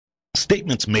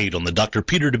Statements made on the Dr.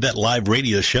 Peter DeWet Live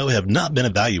radio show have not been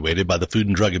evaluated by the Food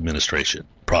and Drug Administration.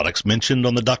 Products mentioned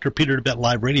on the Dr. Peter DeWet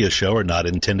Live radio show are not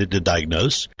intended to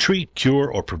diagnose, treat, cure,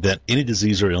 or prevent any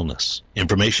disease or illness.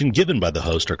 Information given by the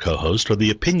host or co-host are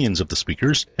the opinions of the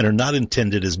speakers and are not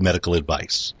intended as medical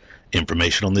advice.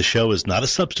 Information on this show is not a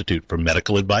substitute for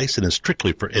medical advice and is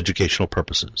strictly for educational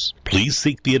purposes. Please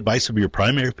seek the advice of your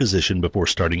primary physician before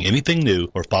starting anything new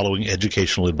or following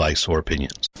educational advice or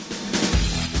opinions.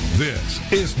 This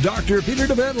is Dr. Peter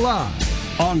DeWet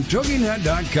Live on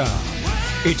TogiNet.com.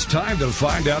 It's time to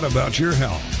find out about your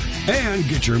health and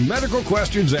get your medical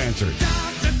questions answered.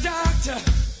 Doctor,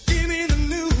 give me the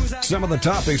news. Some of the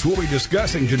topics we'll be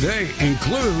discussing today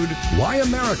include why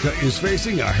America is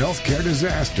facing a healthcare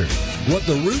disaster, what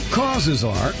the root causes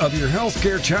are of your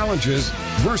healthcare challenges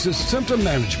versus symptom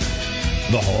management,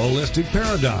 the holistic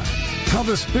paradigm, how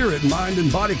the spirit, mind,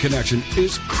 and body connection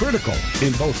is critical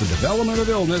in both the development of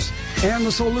illness and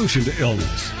the solution to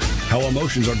illness, how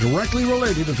emotions are directly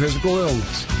related to physical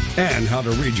illness, and how to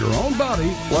read your own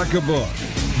body like a book.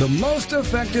 The most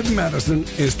effective medicine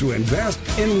is to invest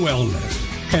in wellness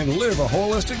and live a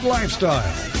holistic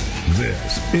lifestyle.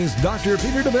 This is Dr.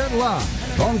 Peter DeWet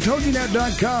Live on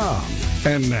TogiNet.com.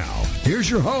 And now, here's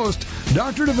your host,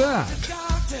 Dr. DeWet.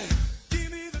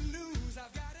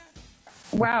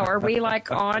 Wow, are we like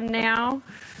on now?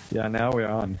 Yeah, now we're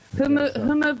on. Who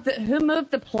moved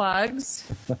the plugs?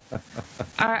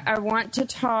 I want to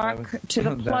talk to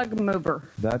the plug mover.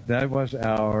 That was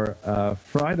our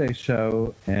Friday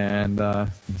show, and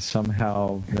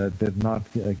somehow that did not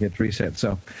get reset.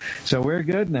 So we're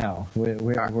good now. We're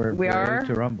ready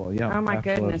to rumble. Yeah. Oh my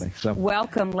goodness! So,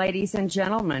 welcome, ladies and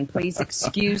gentlemen. Please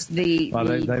excuse the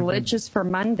glitches for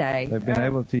Monday. They've been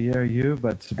able to hear you,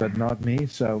 but not me.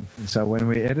 So when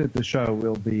we edit the show,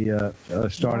 we'll be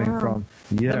starting from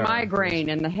the migraine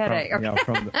and the headache.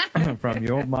 From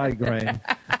your migraine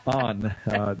on.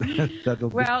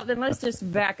 Then let's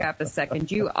just back up a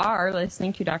second. You are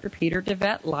listening to Dr. Peter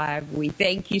DeWet Live. We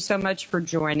thank you so much for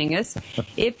joining us.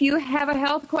 If you have a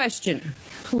health question,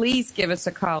 please give us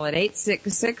a call at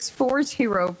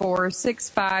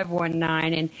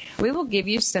 866-404-6519, and we will give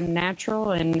you some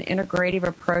natural and integrative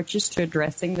approaches to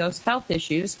addressing those health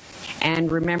issues.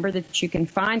 And remember that you can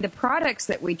find the products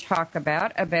that we talk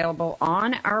about available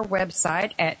on our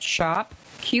website at shopqhi.com.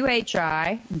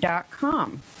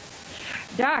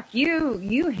 Doc,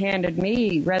 you handed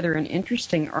me rather an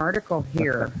interesting article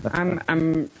here.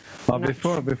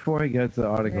 Before we get to the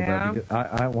article, yeah.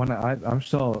 I'm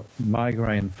still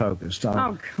migraine focused.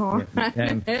 Oh God!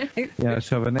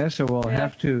 So Vanessa will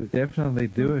have to definitely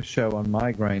do a show on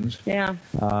migraines. Yeah.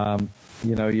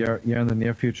 You're in the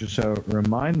near future, so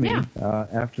remind me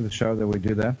after the show that we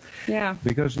do that. Yeah.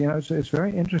 Because it's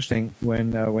very interesting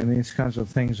when these kinds of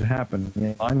things happen.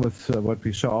 In line with what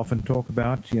we so often talk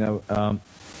about,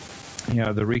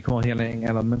 the recall healing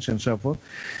elements and so forth.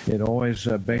 It always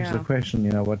begs the question,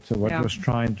 what was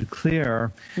trying to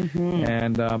clear,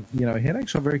 and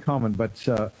headaches are very common, but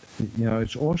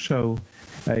it's also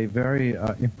a very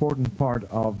important part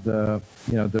of the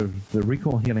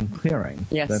recall healing clearing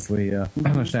that we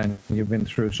understand. You've been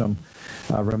through some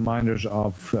reminders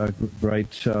of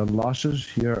great losses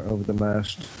here over the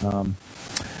last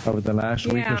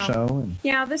week or so.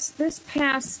 Yeah, this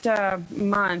past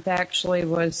month actually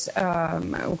was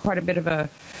quite a bit of a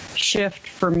shift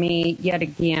for me yet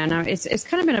again. It's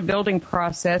kind of been a building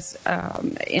process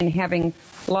in having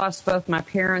lost both my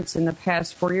parents in the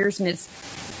past 4 years, and it's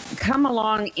come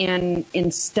along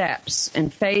in steps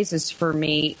and phases for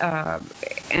me,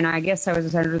 and I guess I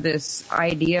was under this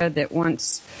idea that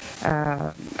once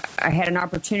I had an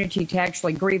opportunity to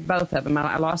actually grieve both of them.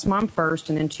 I lost Mom first,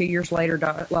 and then 2 years later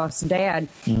lost Dad.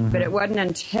 But it wasn't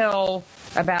until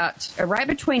about right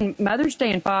between Mother's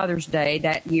Day and Father's Day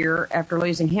that year after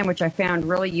losing him, which I found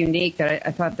really unique, that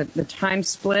I thought that the time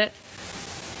split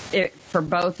for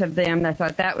both of them, I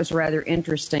thought that was rather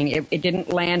interesting. It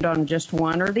didn't land on just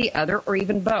one or the other, or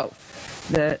even both.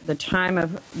 The time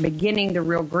of beginning the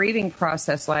real grieving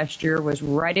process last year was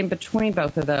right in between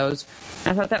both of those.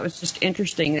 I thought that was just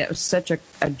interesting. That was such a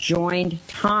joined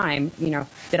time,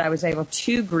 that I was able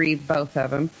to grieve both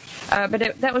of them.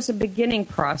 But that was a beginning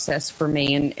process for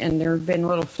me, and there have been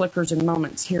little flickers and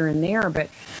moments here and there. But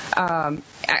I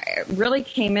really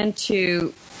came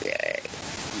into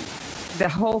the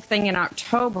whole thing in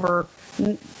October,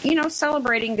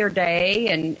 celebrating their day,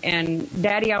 and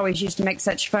Daddy always used to make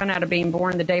such fun out of being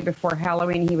born the day before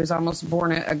Halloween. He was almost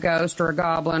born a ghost or a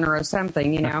goblin or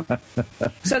something,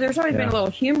 So there's always been a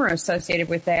little humor associated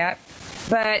with that.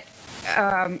 But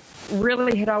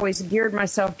really had always geared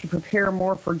myself to prepare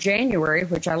more for January,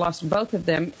 which I lost both of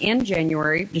them in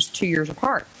January, just 2 years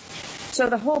apart. So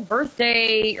the whole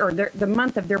birthday, or the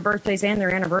month of their birthdays and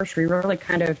their anniversary, really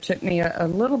kind of took me a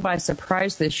little by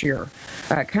surprise this year.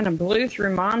 Kind of blew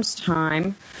through Mom's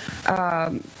time,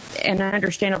 and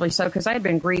understandably so, because I had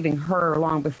been grieving her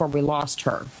long before we lost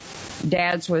her.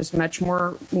 Dad's was much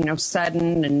more,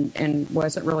 sudden and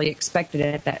wasn't really expected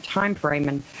at that time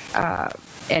frame.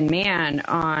 And man,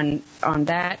 on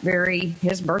that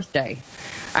his birthday,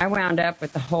 I wound up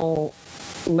with the whole.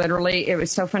 Literally, it was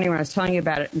so funny when I was telling you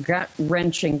about it,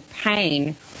 gut-wrenching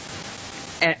pain.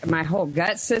 My whole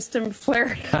gut system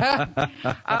flared up.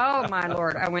 Oh, my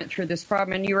Lord, I went through this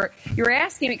problem. And you were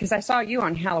asking me, because I saw you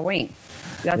on Halloween.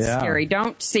 That's scary.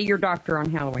 Don't see your doctor on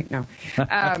Halloween, no.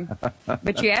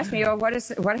 But you asked me,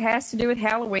 what has to do with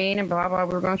Halloween, and blah, blah.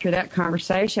 We were going through that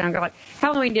conversation. I'm like,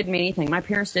 Halloween didn't mean anything. My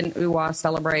parents didn't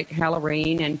celebrate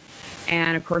Halloween,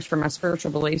 and of course, for my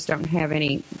spiritual beliefs, don't have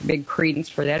any big credence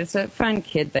for that. It's a fun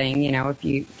kid thing, if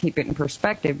you keep it in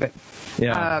perspective. But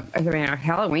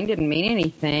Halloween didn't mean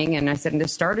anything, and I said, and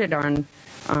this started on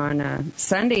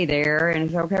Sunday there, and I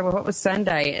said, okay, well, what was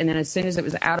Sunday? And then as soon as it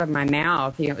was out of my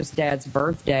mouth, it was Dad's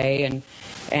birthday,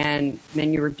 and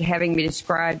then you were having me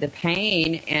describe the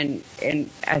pain, and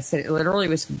I said it literally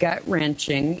was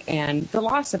gut-wrenching, and the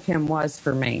loss of him was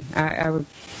for me. I was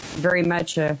very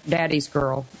much a daddy's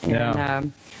girl,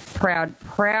 and proud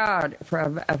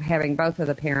of having both of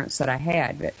the parents that I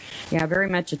had, but very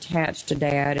much attached to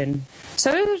Dad, and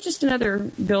so it was just another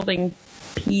building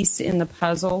piece in the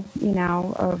puzzle,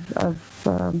 of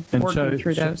working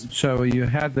through those. So you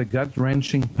had the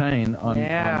gut-wrenching pain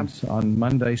on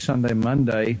Monday, Sunday,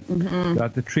 Monday. Mm-hmm.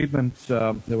 Got the treatment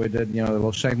that we did, the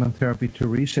little segment therapy to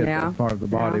reset that part of the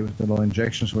body with the little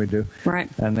injections we do. Right.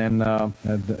 And then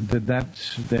did that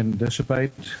then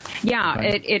dissipate? Yeah,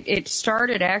 it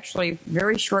started actually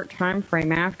very short time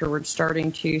frame afterwards,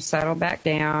 starting to settle back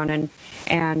down,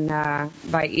 and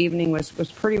by evening was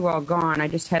pretty well gone. I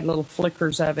just had little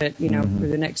flickers of it, for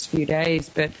the next few days,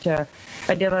 but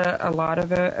I did a lot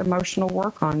of emotional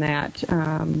work on that.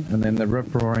 And then the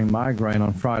rip-roaring migraine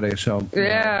on Friday, so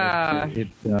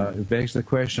it begs the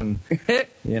question,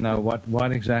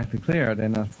 what exactly cleared?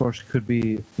 And of course, it could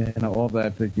be all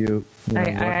that you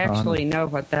I actually know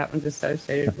what that one's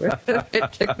associated with.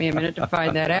 It took me a minute to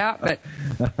find that out, but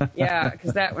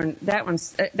because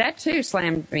that too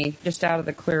slammed me just out of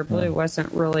the clear blue.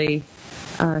 Wasn't really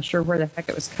sure where the heck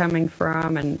it was coming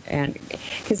from, and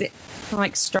because it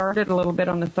started a little bit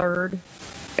on the 3rd,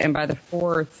 and by the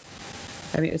 4th,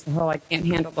 it was the whole I can't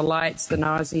handle the lights, the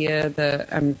nausea,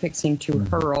 I'm fixing to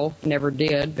hurl. Never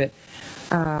did, but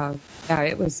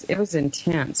it was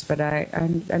intense. But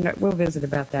we'll visit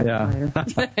about that later.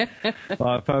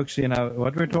 Well, folks,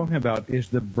 what we're talking about is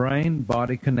the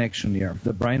brain-body connection here,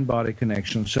 the brain-body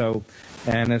connection. So,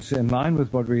 and it's in line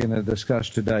with what we're going to discuss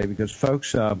today, because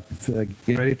folks,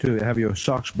 get ready to have your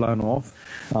socks blown off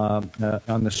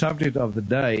on the subject of the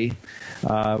day,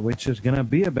 which is going to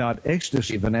be about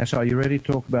ecstasy. Vanessa, are you ready to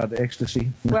talk about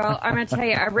ecstasy? Well, I'm going to tell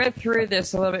you, I read through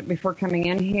this a little bit before coming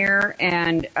in here,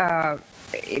 and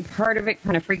part of it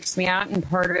kind of freaks me out, and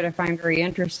part of it I find very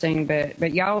interesting.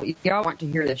 But y'all want to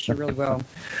hear this, you really will.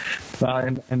 So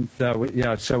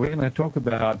we're going to talk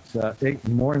about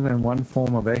more than one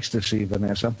form of ecstasy,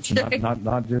 Vanessa.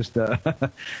 Not just the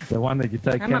one that you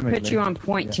take. I'm going to put you on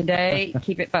point today.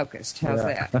 Keep it focused. How's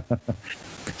that?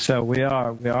 So we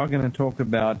are going to talk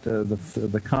about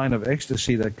the kind of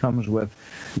ecstasy that comes with,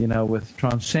 with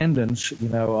transcendence,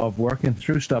 of working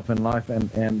through stuff in life,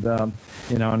 and on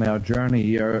our journey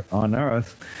here on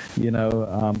Earth,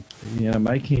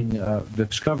 making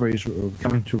discoveries,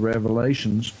 coming to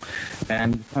revelations,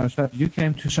 and so you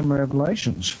came to some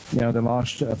revelations, the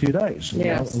last few days,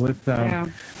 with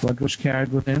what was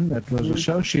carried within that was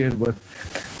associated with,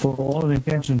 for all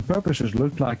intents and purposes,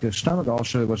 looked like a stomach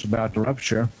ulcer was about to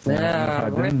rupture. If I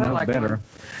didn't know better,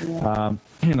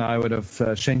 I would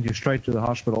have sent you straight to the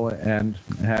hospital and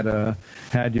had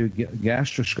you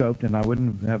gastroscoped, and I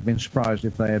wouldn't have been surprised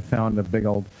if they had found a big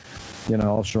old,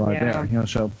 ulcer right there.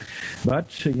 So,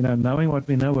 but knowing what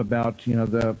we know about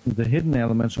the hidden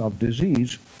elements of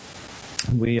disease,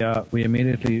 we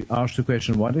immediately asked the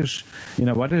question: what is it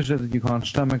that you can't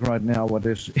stomach right now? What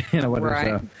is is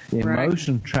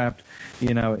emotion trapped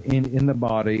in the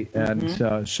body?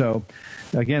 And so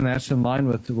again, that's in line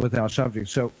with our subject.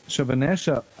 So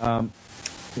Vanessa,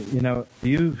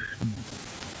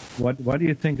 what do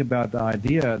you think about the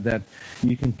idea that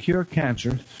you can cure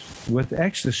cancer with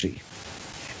ecstasy?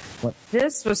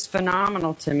 This was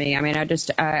phenomenal to me.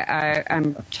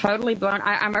 I'm totally blown.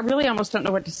 I really almost don't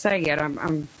know what to say yet.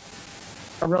 I'm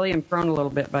really am thrown a little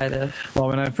bit by this. Well,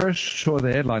 when I first saw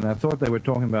the headline, I thought they were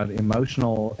talking about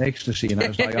emotional ecstasy, and I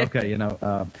was like, okay,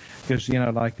 because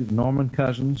like Norman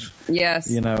Cousins, yes,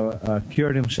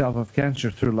 cured himself of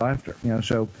cancer through laughter.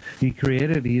 So he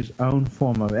created his own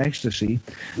form of ecstasy.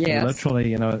 Yes.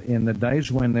 Literally, in the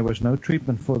days when there was no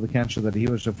treatment for the cancer that he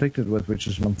was afflicted with, which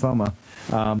is lymphoma.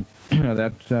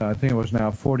 That I think it was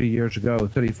now 40 years ago,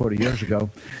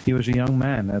 he was a young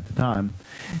man at the time,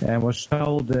 and was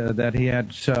told that he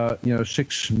had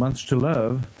 6 months to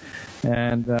live,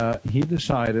 and he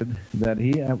decided that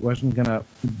he wasn't going to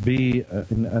be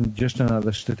just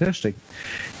another statistic,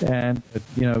 and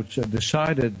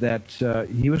decided that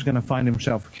he was going to find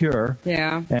himself a cure.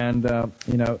 Yeah. And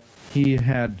he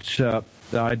had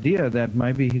the idea that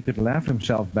maybe he could laugh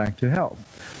himself back to health.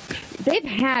 They've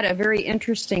had a very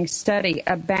interesting study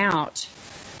about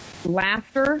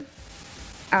laughter.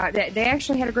 They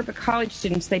actually had a group of college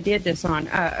students they did this on.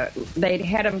 They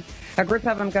had a group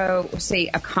of them go see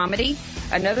a comedy,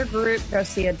 another group go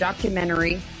see a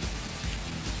documentary.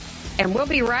 And we'll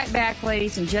be right back,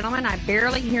 ladies and gentlemen. I'm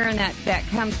barely hearing that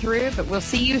come through, but we'll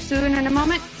see you soon in a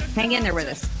moment. Hang in there with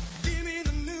us.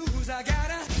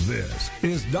 This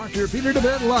is Dr. Peter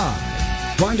DeWet Live.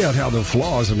 Find out how the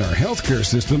flaws in our healthcare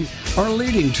system are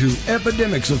leading to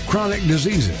epidemics of chronic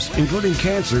diseases, including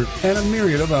cancer and a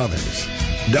myriad of others.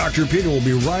 Dr. Peter will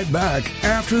be right back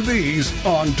after these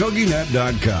on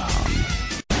TogiNet.com.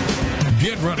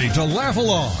 Get ready to laugh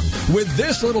along with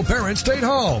This Little Parent Stayed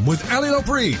Home with Ali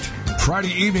Lopreet.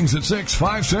 Friday evenings at 6,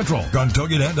 5 Central on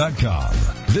TogiNet.com.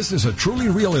 This is a truly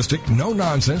realistic,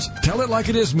 no-nonsense,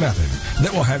 tell-it-like-it-is method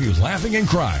that will have you laughing and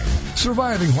crying,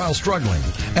 surviving while struggling,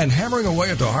 and hammering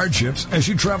away at the hardships as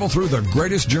you travel through the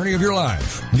greatest journey of your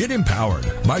life. Get empowered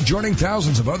by joining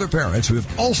thousands of other parents who have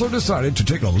also decided to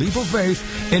take a leap of faith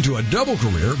into a double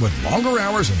career with longer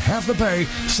hours and half the pay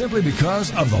simply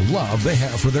because of the love they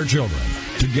have for their children.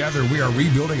 Together, we are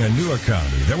rebuilding a new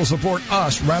economy that will support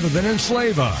us rather than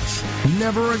enslave us.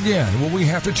 Never again will we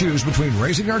have to choose between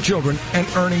raising our children and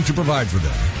earning to provide for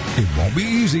them. It won't be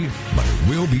easy, but it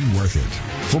will be worth it.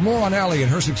 For more on Allie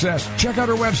and her success, check out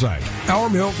her website,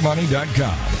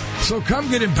 OurMilkMoney.com. So come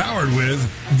get empowered with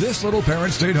This Little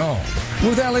Parent Stayed Home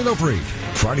with Ali Lopreet.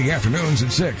 Friday afternoons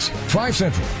at 6, 5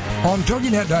 Central on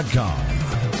TogiNet.com.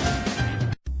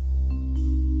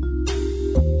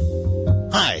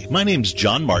 Hi, my name's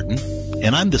John Martin,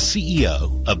 and I'm the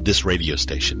CEO of this radio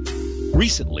station.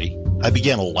 Recently, I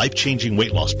began a life-changing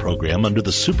weight loss program under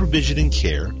the supervision and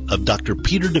care of Dr.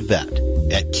 Peter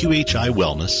DeWet at QHI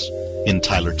Wellness in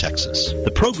Tyler, Texas.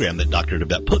 The program that Dr.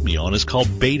 DeWet put me on is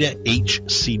called Beta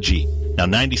HCG. Now,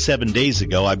 97 days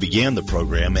ago, I began the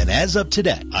program, and as of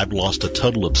today, I've lost a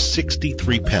total of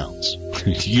 63 pounds.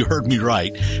 You heard me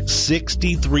right,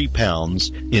 63 pounds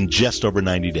in just over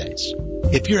 90 days.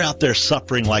 If you're out there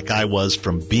suffering like I was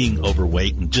from being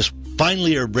overweight and just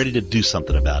finally are ready to do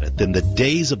something about it, then the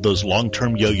days of those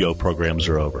long-term yo-yo programs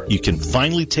are over. You can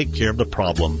finally take care of the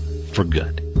problem for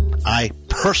good. I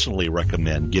personally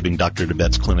recommend giving Dr.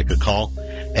 DeWet's clinic a call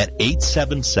at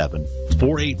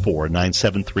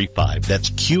 877-484-9735. That's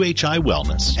QHI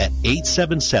Wellness at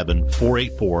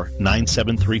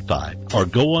 877-484-9735. Or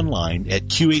go online at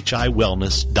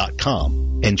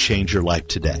QHIWellness.com and change your life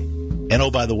today. And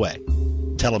oh, by the way,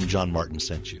 tell them John Martin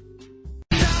sent you.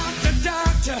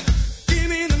 Doctor, give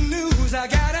me the news. I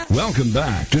gotta... Welcome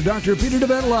back to Dr. Peter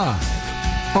DeWet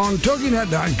Live on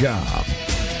TogiNet.com.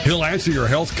 He'll answer your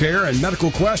health care and medical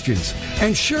questions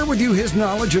and share with you his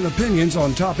knowledge and opinions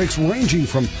on topics ranging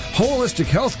from holistic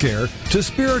health care to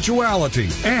spirituality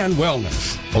and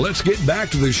wellness. Well, let's get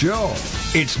back to the show.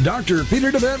 It's Dr.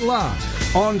 Peter DeWet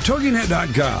Live on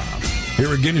TogiNet.com.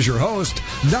 Here again is your host,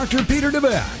 Dr. Peter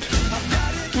DeWet.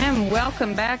 And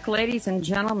welcome back, ladies and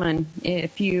gentlemen.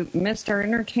 If you missed our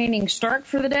entertaining start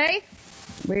for the day,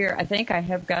 we've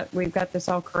got this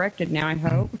all corrected now, I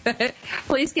hope.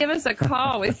 Please give us a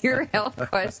call with your health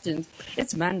questions.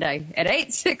 It's Monday at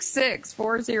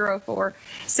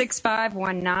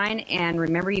 866-404-6519. And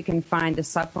remember, you can find the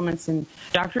supplements in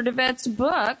Dr. DeWet's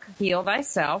book, Heal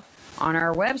Thyself, on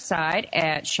our website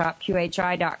at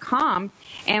shopqhi.com.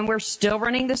 And we're still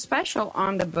running the special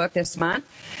on the book this month.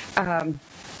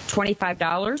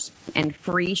 $25 and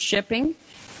free shipping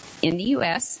in the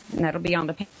U.S., and that'll be on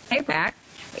the paperback.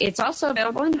 It's also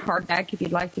available in hardback if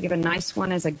you'd like to give a nice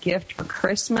one as a gift for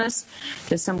Christmas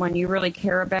to someone you really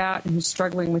care about and who's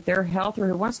struggling with their health or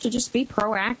who wants to just be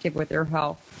proactive with their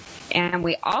health. And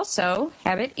we also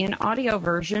have it in audio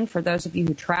version for those of you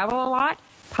who travel a lot.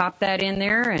 Pop that in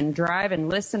there and drive and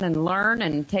listen and learn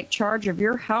and take charge of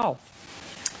your health.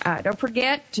 Don't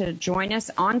forget to join us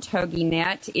on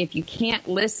TogiNet. If you can't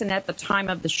listen at the time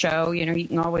of the show, you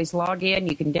can always log in.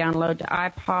 You can download to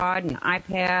iPod and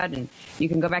iPad, and you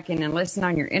can go back in and listen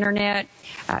on your internet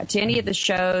to any of the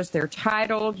shows. They're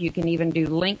titled. You can even do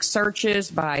link searches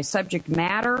by subject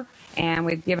matter, and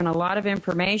we've given a lot of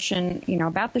information,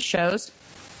 about the shows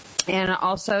and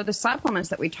also the supplements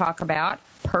that we talk about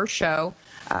per show.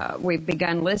 We've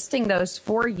begun listing those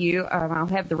for you. I'll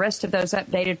have the rest of those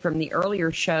updated from the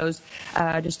earlier shows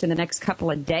just in the next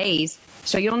couple of days,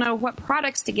 so you'll know what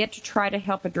products to get to try to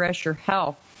help address your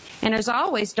health. And as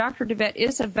always, Dr. DeWet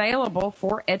is available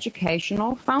for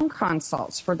educational phone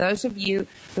consults. For those of you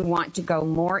who want to go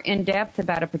more in depth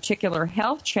about a particular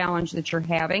health challenge that you're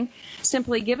having,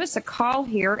 simply give us a call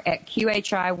here at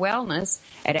QHI Wellness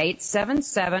at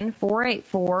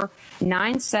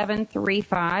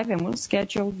 877-484-9735, and we'll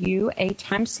schedule you a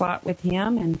time slot with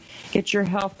him and get your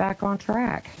health back on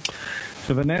track.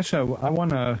 So, Vanessa, I want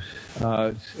to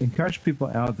encourage people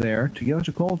out there to give us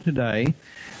a call today.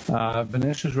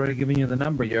 Vanessa's already given you the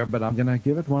number here, but I'm going to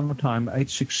give it one more time,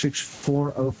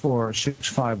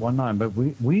 866-404-6519. But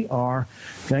we are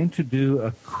going to do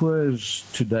a quiz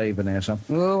today, Vanessa.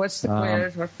 Ooh, what's the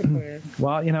quiz? What's the quiz?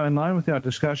 Well, in line with our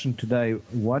discussion today,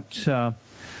 what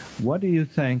do you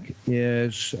think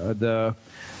is the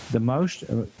most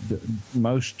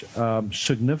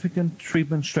significant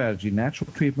treatment strategy,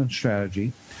 natural treatment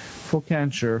strategy for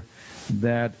cancer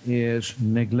that is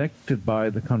neglected by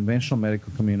the conventional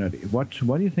medical community? What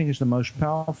do you think is the most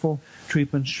powerful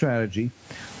treatment strategy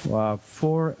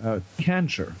for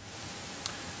cancer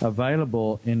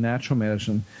available in natural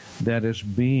medicine that is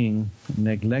being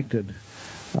neglected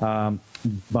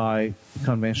by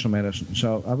conventional medicine?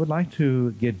 So I would like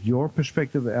to get your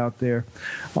perspective out there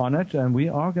on it, and we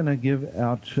are going to give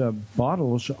out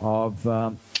bottles of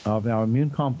our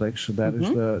immune complex. That is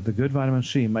the good vitamin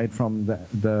C made from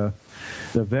the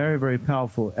very, very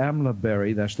powerful amla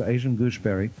berry. That's the Asian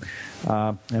gooseberry.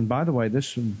 And by the way,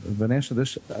 Vanessa,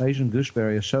 this Asian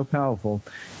gooseberry is so powerful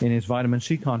in its vitamin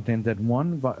C content that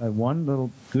one little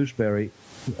gooseberry,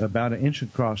 about an inch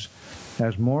across,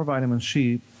 has more vitamin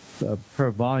C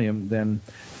per volume than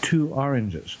 2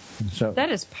 oranges. So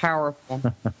that is powerful.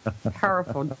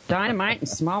 Powerful dynamite in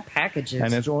small packages.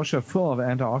 And it's also full of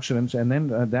antioxidants. And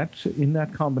then in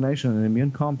that combination, an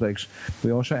immune complex,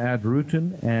 we also add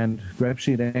rutin and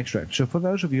grapeseed extract. So for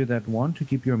those of you that want to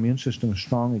keep your immune system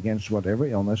strong against whatever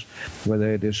illness,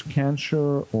 whether it is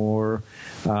cancer or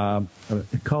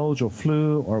colds or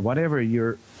flu or whatever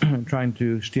you're trying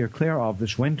to steer clear of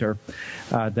this winter,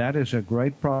 that is a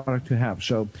great product to have.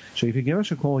 So if you give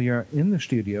us a call here in the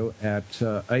studio at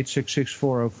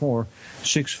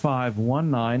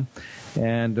 866-404-6519,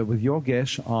 and with your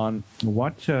guess on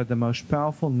what the most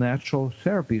powerful natural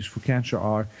therapies for cancer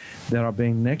are that are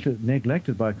being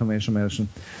neglected by conventional medicine,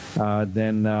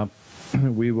 then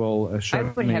we will certainly...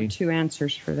 I would have 2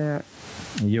 answers for that.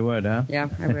 You would, huh? Yeah,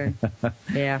 I would.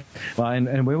 Yeah. Well,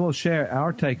 and we will share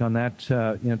our take on that,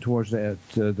 towards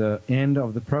the end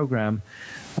of the program,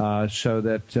 so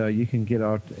that you can get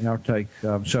our take.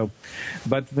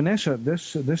 But Vanessa,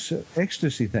 this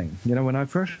ecstasy thing, when I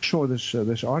first saw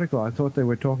this article, I thought they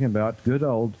were talking about good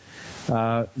old,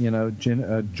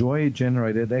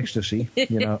 joy-generated ecstasy.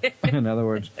 In other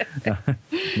words,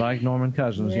 like Norman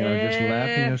Cousins, just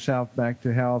laughing yourself back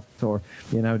to health, or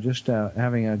just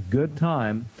having a good time.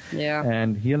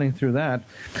 And healing through that.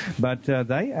 But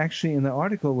they actually, in the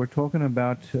article, were talking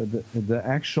about the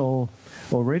actual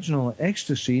original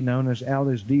ecstasy, known as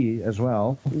LSD as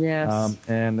well. Yes.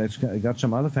 And it's got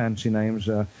some other fancy names,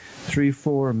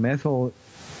 3,4-methyl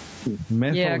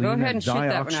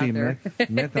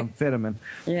methamphetamine.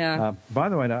 Yeah. By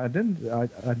the way, I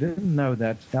didn't know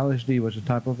that LSD was a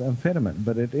type of amphetamine,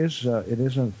 but it is a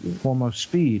form of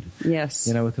speed. Yes.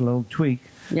 With a little tweak.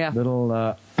 Yeah.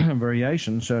 Little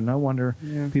variation. So no wonder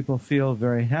people feel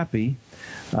very happy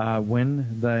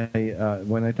when they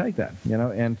take that.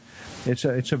 And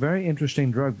it's a very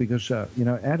interesting drug because at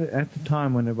the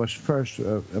time when it was first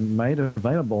made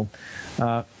available,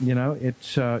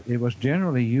 it was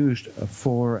generally used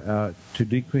to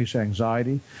decrease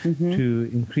anxiety, to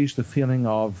increase the feeling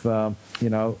of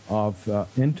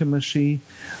intimacy,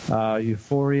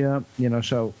 euphoria.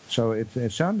 So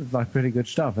it sounded like pretty good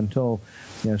stuff until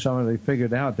somebody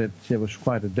figured out that it was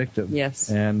quite addictive. Yes.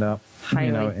 And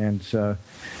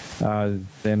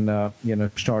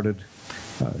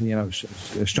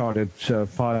started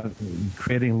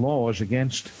creating laws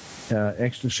against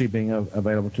ecstasy being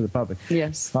available to the public.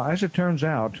 Yes. As it turns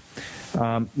out,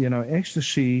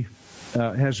 ecstasy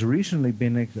has recently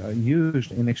been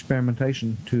used in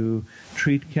experimentation to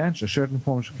treat cancer, certain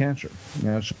forms of cancer.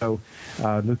 So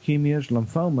leukemias,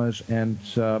 lymphomas, and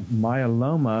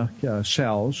myeloma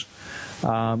cells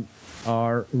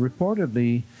are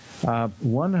reportedly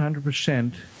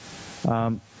 100%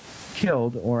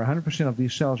 killed, or 100% of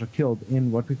these cells are killed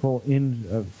in what we call in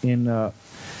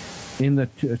the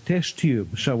test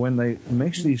tube. So when they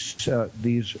mix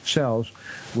these cells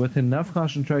with enough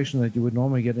concentration that you would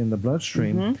normally get in the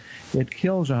bloodstream, it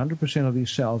kills 100% of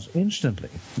these cells instantly.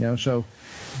 So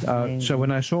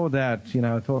when I saw that,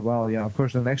 I thought, well, yeah, of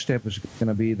course, the next step is going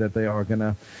to be that they are going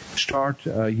to start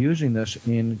using this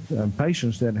in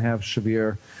patients that have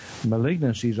severe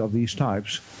malignancies of these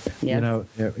types. Yes.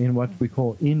 In what we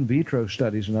call in vitro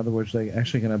studies. In other words, they're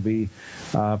actually going to be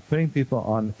putting people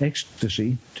on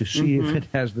ecstasy to see if it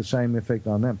has the same effect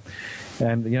on them.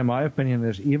 And my opinion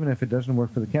is, even if it doesn't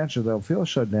work for the cancer, they'll feel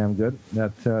so damn good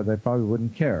that they probably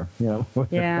wouldn't care. Yeah.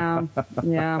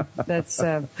 That's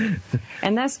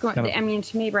and that's going. I mean,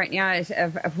 to me, right now,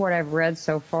 of what I've read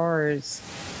so far, is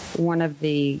one of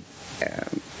the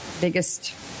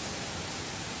biggest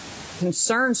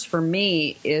concerns for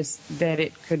me is that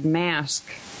it could mask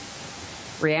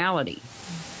reality.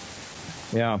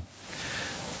 Yeah.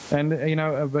 And,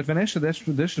 but Vanessa, this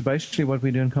is basically what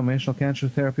we do in conventional cancer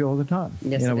therapy all the time.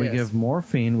 Yes, we give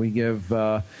morphine, we give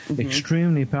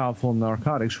extremely powerful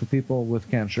narcotics for people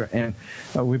with cancer, and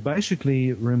we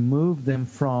basically remove them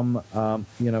from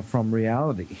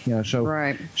reality.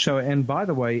 Right. So, and by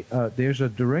the way, there's a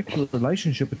direct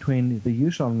relationship between the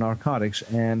use of narcotics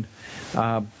and,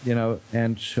 the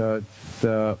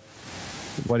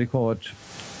what do you call it?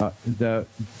 The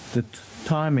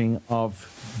timing of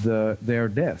their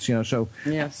deaths. So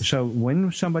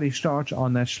when somebody starts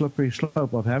on that slippery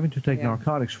slope of having to take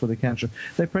narcotics for the cancer,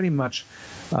 they pretty much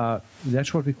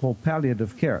that's what we call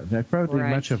palliative care. They pretty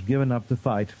much have given up the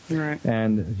fight. Right.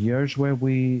 And here's where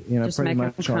we just pretty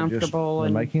much are just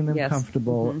making them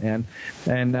comfortable and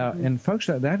folks,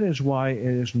 that is why it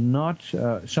is not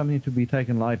something to be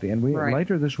taken lightly. And we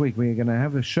later this week we're going to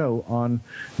have a show on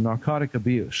narcotic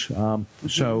abuse.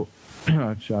 So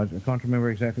I can't remember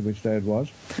exactly which day it was,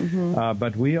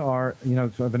 but we are,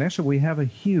 so Vanessa, we have a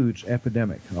huge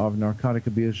epidemic of narcotic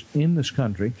abuse in this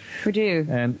country. We do,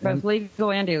 both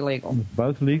legal and illegal.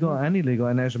 Both legal and illegal,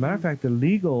 and as a matter of fact, the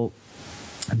legal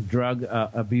drug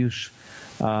abuse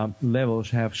levels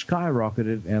have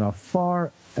skyrocketed and are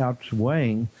far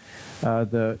outweighing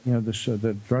the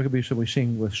drug abuse that we're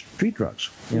seeing with street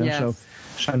drugs.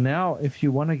 So now, if you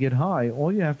want to get high,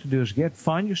 all you have to do is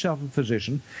find yourself a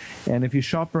physician, and if you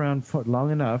shop around for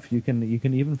long enough, you can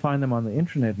even find them on the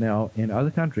internet now in other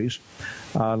countries,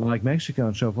 like Mexico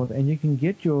and so forth, and you can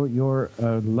get your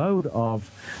load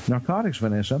of narcotics,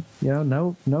 Vanessa.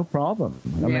 No problem.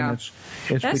 I mean, it's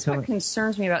that's what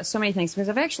concerns me about so many things, because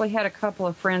I've actually had a couple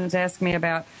of friends ask me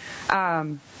about,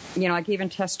 like even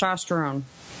testosterone.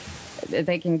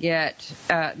 They can get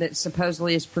that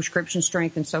supposedly is prescription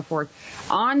strength and so forth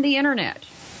on the internet.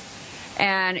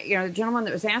 And, the gentleman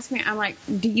that was asking me, I'm like,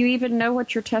 do you even know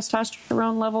what your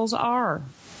testosterone levels are?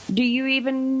 Do you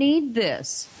even need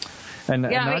this? And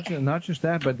not just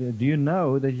that, but do you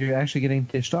know that you're actually getting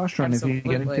testosterone? Absolutely. If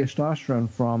you're getting testosterone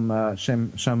from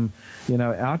some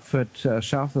outfit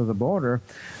south of the border,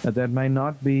 that may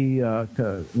not be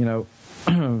that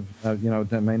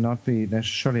may not be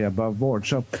necessarily above board.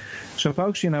 So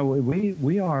folks,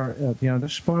 we are,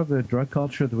 this is part of the drug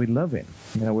culture that we live in.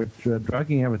 We're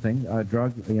drugging everything.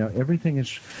 Everything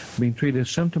is being treated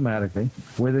symptomatically,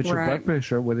 whether it's your blood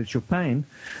pressure, whether it's your pain,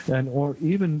 or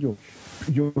even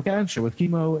your cancer with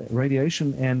chemo,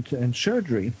 radiation, and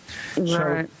surgery.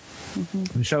 Right.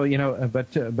 So,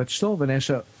 but still,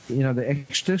 Vanessa, the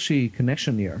ecstasy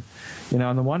connection here,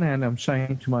 on the one hand, I'm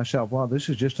saying to myself, well, this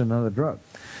is just another drug,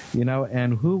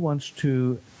 and who wants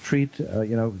to treat,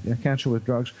 cancer with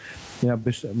drugs?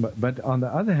 But on the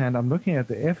other hand, I'm looking at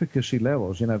the efficacy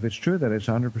levels. If it's true that it's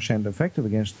 100% effective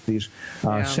against these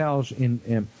cells in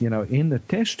the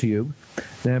test tube,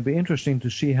 then it'd be interesting to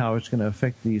see how it's going to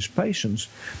affect these patients,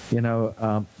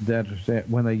 that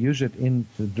when they use it in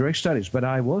the direct studies. But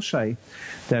I will say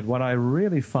that what I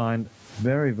really find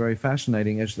very, very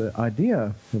fascinating is the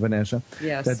idea, Vanessa,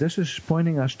 that this is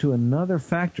pointing us to another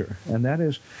factor, and that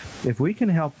is if we can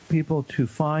help people to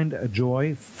find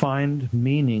joy, find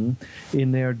meaning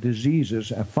in their diseases,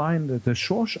 and find the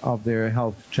source of their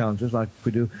health challenges, like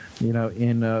we do,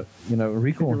 in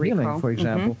recall healing, for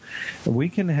example, we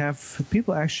can have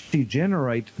people actually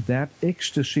generate that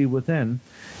ecstasy within,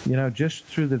 just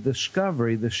through the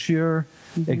discovery, the sheer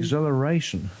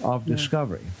exhilaration of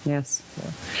discovery. Yes.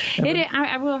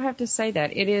 I will have to say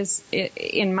that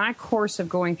in my course of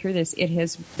going through this, it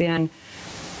has been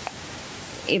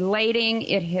elating.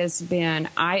 It has been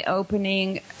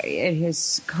eye-opening. It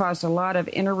has caused a lot of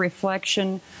inner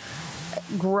reflection,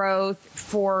 growth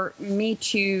for me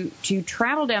to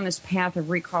travel down this path of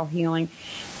recall healing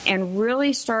and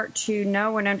really start to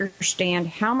know and understand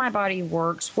how my body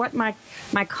works, what my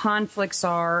conflicts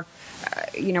are,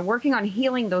 working on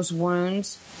healing those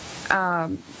wounds,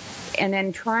 and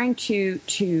then trying to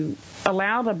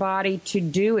allow the body to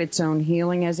do its own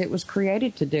healing as it was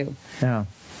created to do. Yeah.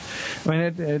 I mean,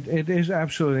 it is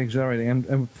absolutely exhilarating.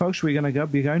 And folks, we're going to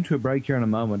be going to a break here in a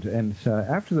moment. And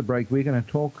after the break, we're going to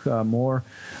talk more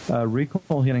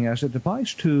recall healing as it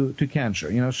applies to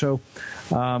cancer. So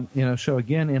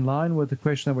again, in line with the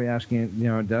question that we're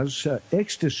asking, does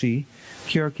ecstasy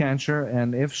cure cancer?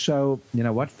 And if so,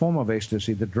 what form of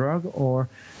ecstasy, the drug or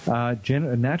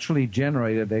naturally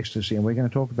generated ecstasy? And we're going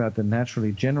to talk about the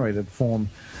naturally generated form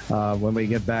when we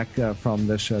get back from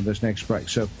this next break.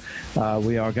 So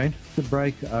we are going to the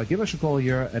break. Give us a call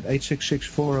here at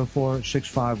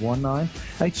 866-404-6519,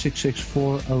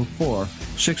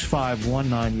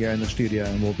 866-404-6519 here in the studio,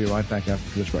 and we'll be right back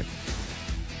after this break.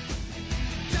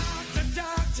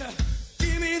 Doctor,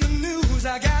 give me the news.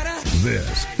 I gotta.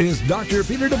 This is Dr.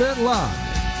 Peter DeWet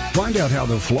Live. Find out how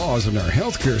the flaws in our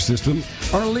healthcare system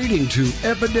are leading to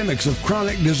epidemics of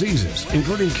chronic diseases,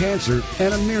 including cancer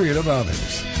and a myriad of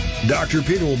others. Dr.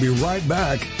 Peter will be right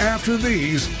back after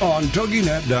these on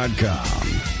TogiNet.com.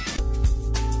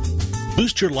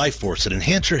 Boost your life force and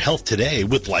enhance your health today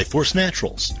with Life Force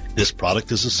Naturals. This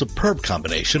product is a superb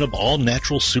combination of all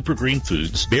natural super green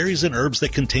foods, berries, and herbs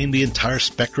that contain the entire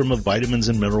spectrum of vitamins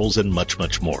and minerals and much,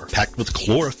 much more. Packed with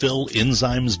chlorophyll,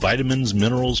 enzymes, vitamins,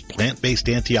 minerals, plant-based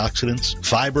antioxidants,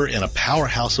 fiber, and a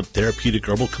powerhouse of therapeutic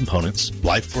herbal components,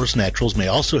 Life Force Naturals may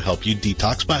also help you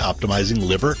detox by optimizing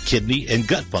liver, kidney, and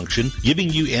gut function, giving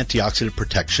you antioxidant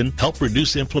protection, help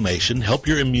reduce inflammation, help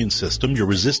your immune system, your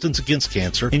resistance against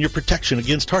cancer, and your protection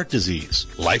against heart disease.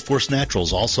 Life Force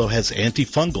Naturals also has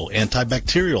antifungal,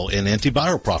 antibacterial, and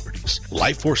antiviral properties.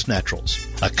 Life Force Naturals,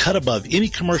 a cut above any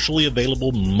commercially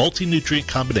available multi-nutrient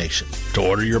combination. To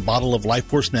order your bottle of Life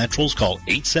Force Naturals, call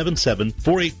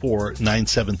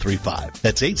 877-484-9735.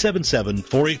 That's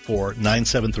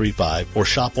 877-484-9735, or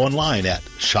shop online at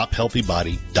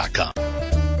shophealthybody.com.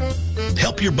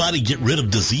 Help your body get rid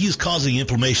of disease-causing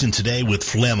inflammation today with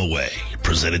Flamaway.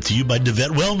 Presented to you by DeWet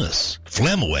Wellness.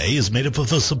 Flamaway is made up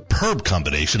of a superb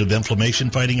combination of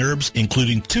inflammation-fighting herbs,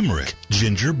 including turmeric,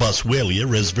 ginger, boswellia,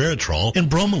 resveratrol,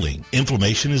 and bromelain.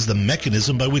 Inflammation is the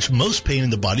mechanism by which most pain in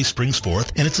the body springs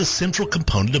forth, and it's a central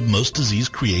component of most disease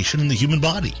creation in the human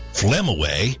body.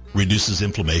 Flamaway reduces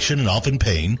inflammation and often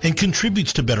pain, and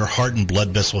contributes to better heart and blood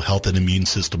vessel health and immune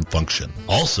system function.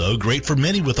 Also, great for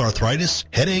many with arthritis,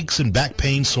 headaches, and back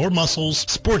pain, sore muscles,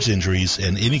 sports injuries,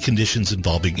 and any conditions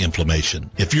involving inflammation.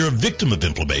 If you're a victim of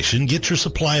inflammation, get your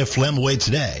supply of Flamaway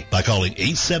today by calling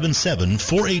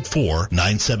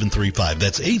 877-484-9735.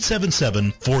 That's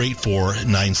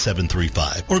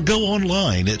 877-484-9735. Or go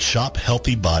online at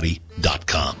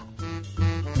shophealthybody.com.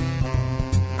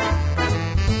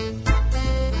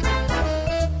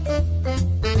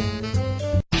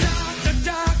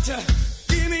 Doctor,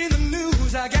 give me the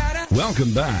news. I gotta.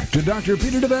 Welcome back to Dr.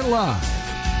 Peter DeWet Live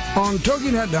on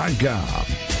TogiNet.com.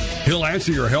 He'll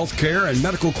answer your health care and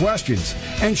medical questions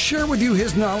and share with you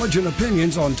his knowledge and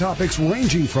opinions on topics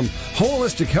ranging from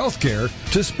holistic health care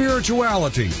to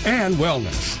spirituality and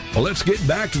wellness. Well, let's get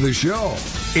back to the show.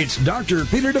 It's Dr.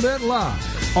 Peter DeWet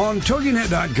Live on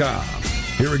TogiNet.com.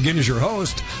 Here again is your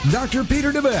host, Dr.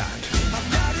 Peter DeWet.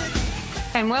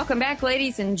 And welcome back,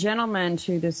 ladies and gentlemen,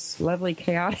 to this lovely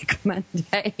chaotic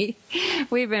Monday.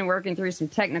 We've been working through some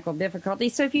technical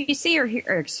difficulties, so if you see or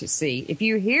hear, if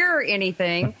you hear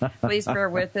anything, please bear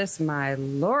with us. My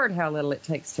Lord, how little it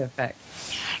takes to affect.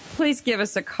 Please give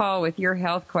us a call with your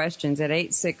health questions at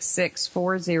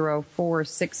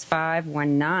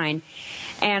 866-404-6519.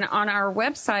 And on our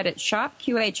website at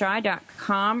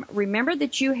shopqhi.com, remember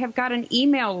that you have got an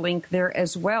email link there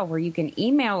as well where you can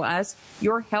email us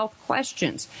your health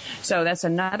questions. So that's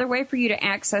another way for you to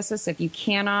access us if you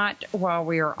cannot while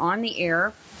we are on the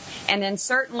air. And then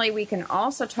certainly we can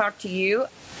also talk to you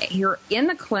here in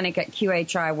the clinic at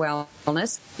QHI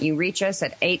Wellness. You reach us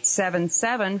at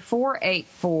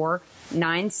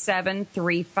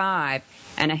 877-484-9735.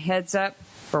 And a heads up,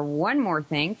 For one more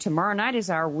thing, tomorrow night is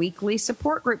our weekly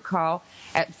support group call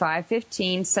at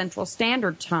 5:15 Central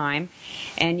Standard Time,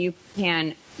 and you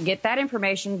can get that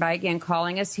information by, again,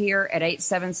 calling us here at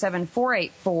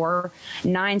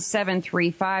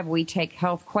 877-484-9735. We take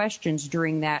health questions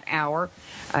during that hour,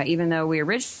 even though we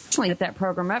originally set that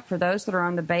program up for those that are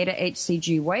on the Beta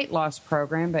HCG weight loss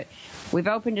program. But we've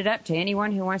opened it up to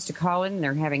anyone who wants to call in.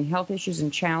 They're having health issues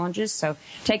and challenges, so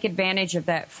take advantage of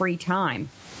that free time.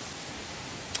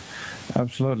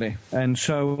 Absolutely. And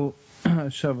so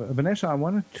Vanessa, I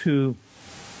wanted to,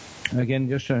 again,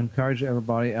 just to encourage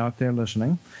everybody out there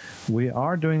listening, we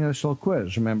are doing this little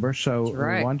quiz, remember? So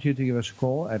right. We want you to give us a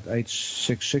call at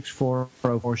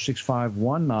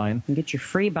 866-404-6519. And get your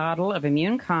free bottle of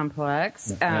Immune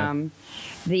Complex.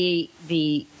 The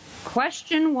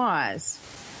question was,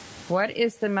 what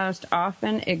is the most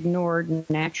often ignored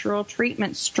natural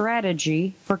treatment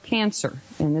strategy for cancer?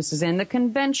 And this is in the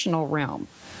conventional realm.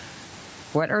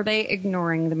 What are they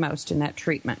ignoring the most in that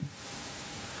treatment?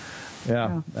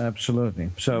 Yeah,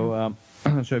 absolutely. So,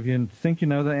 so if you think you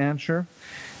know the answer,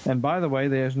 and by the way,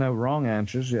 there's no wrong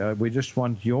answers. We just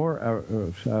want your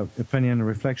opinion and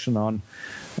reflection on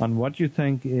what you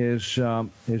think is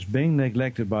being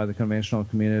neglected by the conventional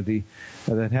community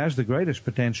that has the greatest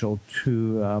potential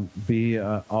to be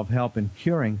of help in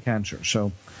curing cancer.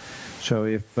 So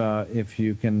if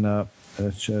you can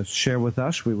share with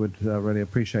us, we would really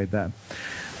appreciate that.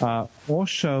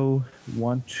 Also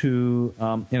want to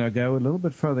go a little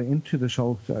bit further into this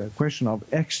whole question of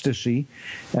ecstasy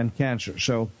and cancer.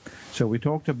 So we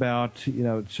talked about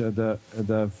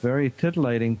the very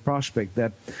titillating prospect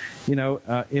that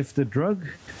if the drug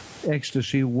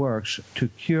ecstasy works to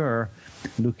cure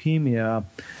leukemia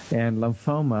and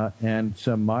lymphoma and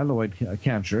some myeloid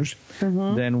cancers,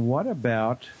 then what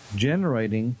about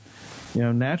generating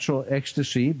natural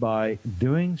ecstasy by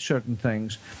doing certain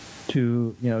things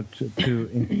to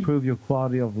improve your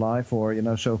quality of life, or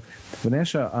so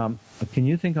Vanessa, can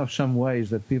you think of some ways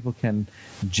that people can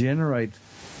generate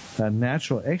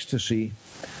natural ecstasy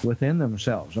within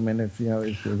themselves? I mean, if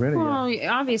really, well,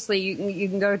 obviously you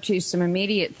can go to some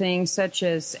immediate things such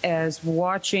as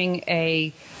watching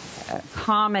a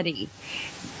comedy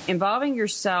involving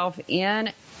yourself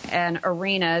in an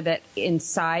arena that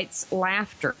incites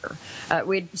laughter.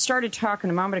 We started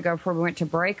talking a moment ago before we went to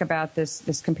break about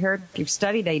this comparative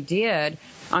study they did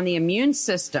on the immune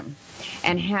system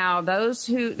and how those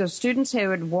students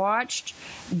who had watched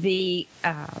the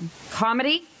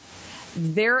comedy,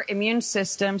 their immune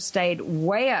system stayed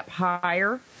way up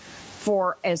higher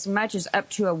for as much as up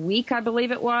to a week, I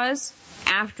believe it was,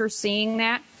 after seeing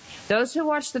that. Those who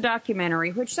watched the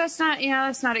documentary, which that's not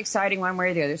exciting one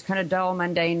way or the other. It's kind of dull,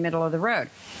 mundane, middle of the road.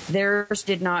 Theirs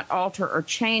did not alter or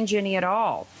change any at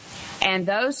all. And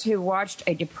those who watched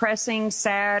a depressing,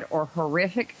 sad, or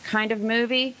horrific kind of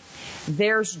movie,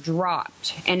 theirs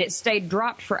dropped. And it stayed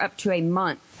dropped for up to a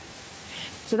month.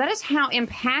 So that is how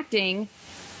impacting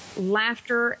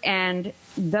laughter and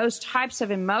those types of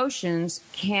emotions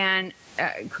can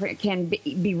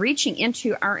be reaching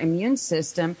into our immune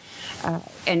system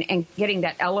and getting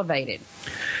that elevated.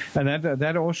 And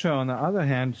that also, on the other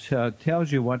hand,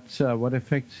 tells you what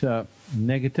effect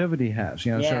negativity has.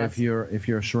 Yes. So if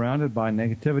you're surrounded by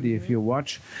negativity, if you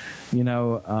watch,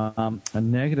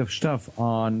 negative stuff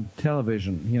on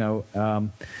television,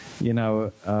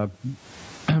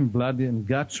 blood and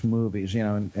guts movies,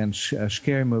 and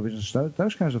scary movies and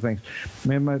those kinds of things. I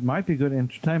mean, it might be good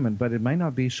entertainment, but it may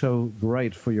not be so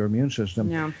great for your immune system.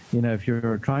 No. If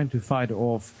you're trying to fight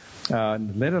off,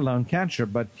 let alone cancer,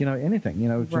 but anything.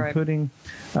 It's right. including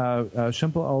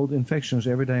simple old infections,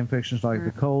 everyday infections like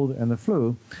the cold and the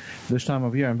flu this time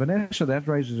of year. And Vanessa, that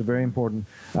raises a very important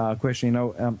question.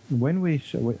 When we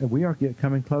are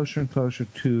coming closer and closer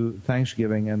to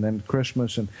Thanksgiving and then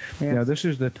Christmas, and yes. This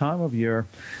is the time of year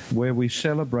where we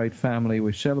celebrate family,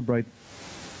 we celebrate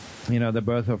the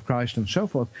birth of Christ and so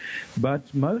forth.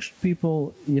 But most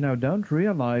people, don't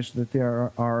realize that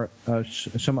there are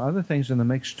some other things in the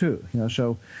mix too.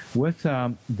 So with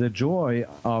the joy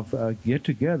of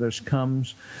get-togethers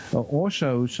comes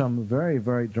also some very,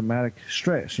 very dramatic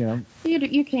stress. You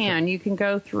can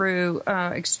go through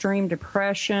extreme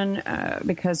depression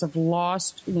because of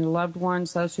lost loved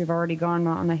ones, those who've already gone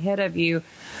on ahead of you,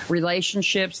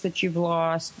 relationships that you've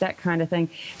lost, that kind of thing.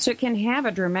 So it can have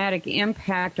a dramatic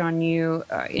impact on you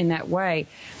in that way.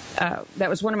 That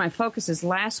was one of my focuses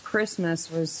last Christmas,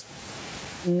 was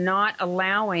not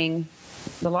allowing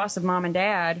the loss of mom and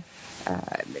dad,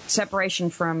 separation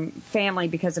from family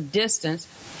because of distance,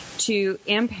 to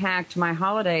impact my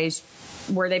holidays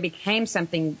where they became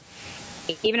something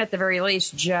even at the very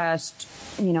least, just,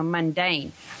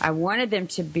 mundane. I wanted them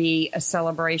to be a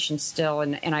celebration still.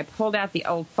 And I pulled out the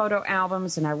old photo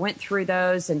albums and I went through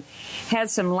those and had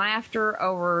some laughter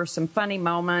over some funny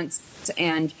moments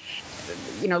and,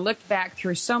 looked back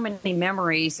through so many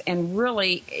memories and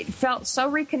really felt so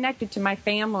reconnected to my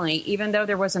family, even though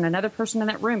there wasn't another person in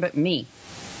that room but me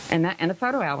and the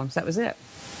photo albums. That was it.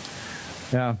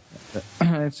 Yeah,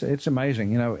 it's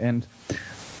amazing, and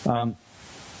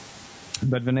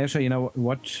but Vanessa,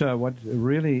 what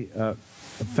really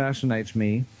fascinates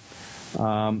me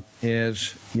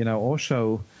is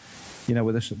also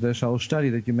with this whole study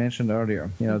that you mentioned earlier,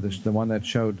 the one that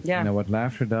showed what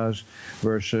laughter does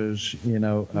versus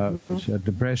a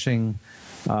depressing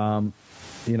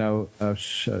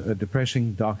a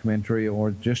depressing documentary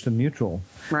or just a neutral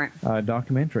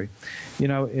documentary.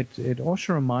 It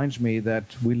also reminds me that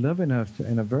we live in a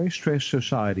very stressed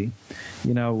society,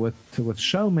 with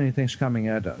so many things coming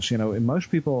at us.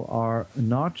 Most people are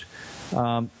not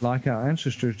like our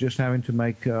ancestors, just having to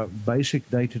make basic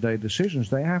day-to-day decisions.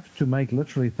 They have to make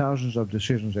literally thousands of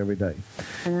decisions every day.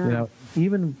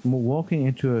 Even walking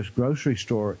into a grocery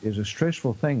store is a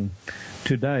stressful thing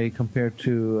today compared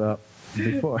to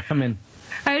before.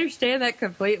 I understand that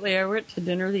completely. I went to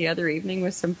dinner the other evening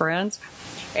with some friends,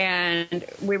 and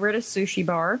we were at a sushi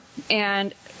bar,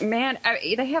 and man,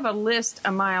 they have a list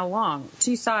a mile long,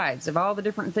 2 sides of all the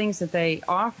different things that they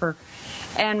offer.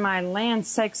 And my land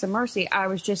sakes of mercy, I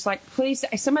was just like, please,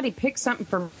 somebody pick something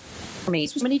for me.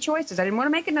 So many choices. I didn't want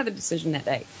to make another decision that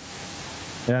day.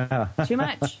 Yeah. Too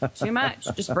much.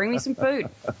 Just bring me some food.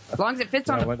 As long as it fits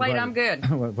on the plate, I'm good.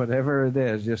 Whatever it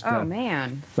is, just.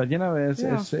 Man. But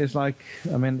it's like,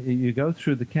 you go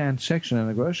through the canned section in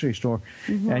a grocery store,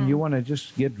 and you want to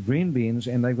just get green beans,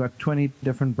 and they've got 20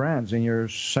 different brands, and you're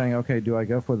saying, okay, do I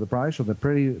go for the price or the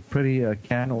pretty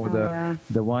can or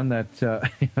the one that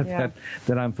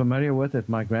that I'm familiar with that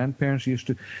my grandparents used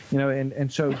to,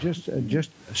 and so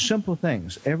just simple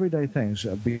things, everyday things,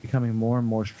 are becoming more and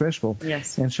more stressful.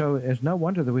 Yes. And so it's no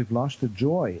wonder that we've lost the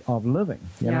joy of living,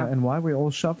 and why we're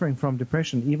all suffering from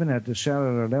depression, even at the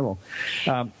cellular level.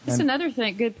 That's another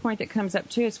good point that comes up,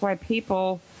 too. It's why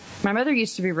my mother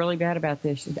used to be really bad about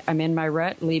this. I'm in my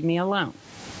rut, leave me alone.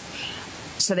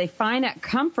 So they find that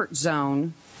comfort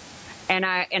zone, and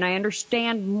I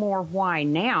understand more why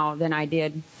now than I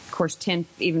did, of course, 10,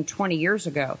 even 20 years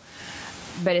ago.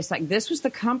 But it's like this was the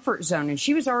comfort zone, and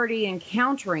she was already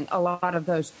encountering a lot of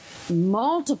those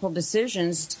multiple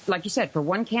decisions, like you said, for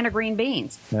 1 can of green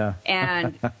beans. Yeah.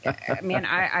 And,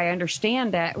 I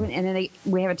understand that. And then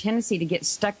we have a tendency to get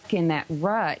stuck in that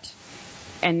rut,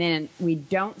 and then we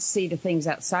don't see the things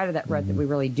outside of that rut that we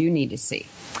really do need to see.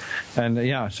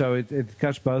 And so it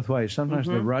cuts both ways. Sometimes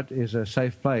the rut is a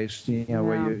safe place,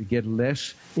 where you get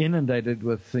less inundated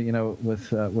with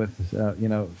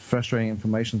frustrating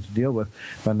information to deal with.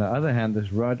 But on the other hand,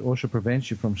 this rut also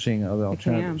prevents you from seeing other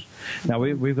alternatives. Now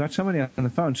we've got somebody on the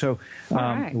phone. So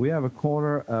we have a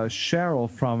caller, Cheryl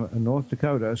from North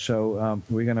Dakota. So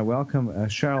we're going to welcome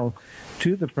Cheryl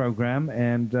to the program.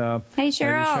 And hey,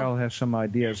 Cheryl. Cheryl has some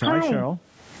ideas. Hi, Cheryl.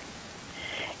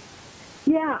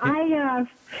 Yeah, I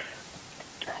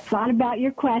thought about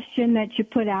your question that you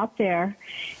put out there,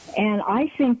 and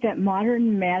I think that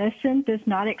modern medicine does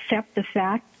not accept the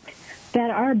fact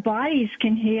that our bodies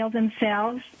can heal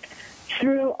themselves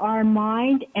through our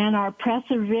mind and our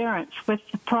perseverance with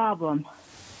the problem.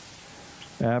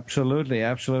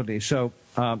 Absolutely. So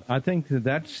I think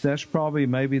that's probably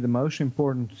maybe the most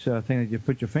important thing that you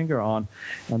put your finger on,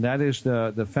 and that is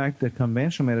the fact that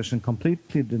conventional medicine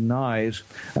completely denies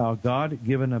our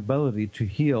God-given ability to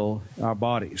heal our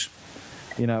bodies.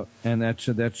 And that's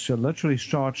literally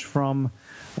starts from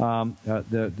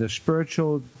the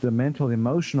spiritual, the mental,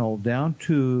 emotional, down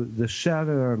to the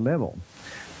cellular level.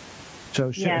 So,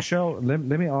 Cheryl,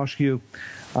 let me ask you,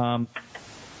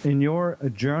 in your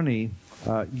journey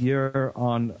year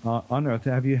on Earth,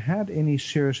 have you had any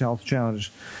serious health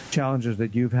challenges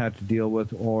that you've had to deal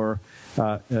with, or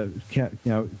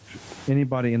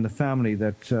anybody in the family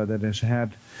that has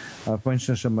had, for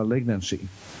instance, a malignancy?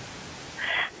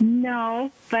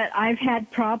 No, but I've had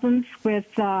problems with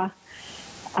an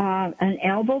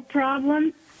elbow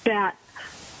problem that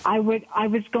I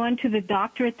was going to the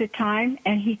doctor at the time,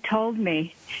 and he told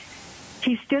me.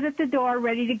 He stood at the door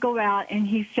ready to go out, and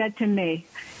he said to me,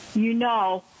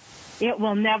 it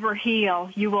will never heal.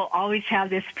 You will always have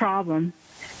this problem.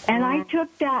 And I took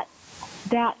that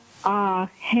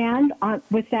hand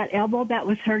with that elbow that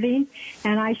was hurting,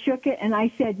 and I shook it, and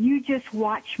I said, you just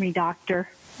watch me, doctor.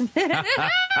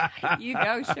 You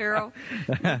go, Cheryl.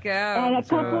 You go. And a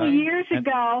couple of years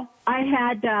ago, I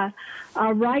had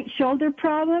a right shoulder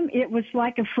problem. It was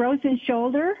like a frozen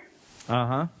shoulder.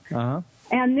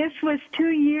 And this was 2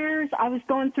 years. I was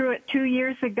going through it 2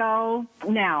 years ago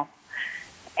now.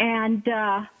 And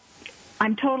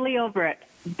I'm totally over it.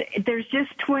 There's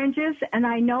just twinges, and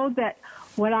I know that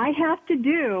what I have to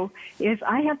do is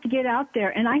I have to get out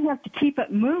there, and I have to keep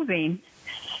it moving,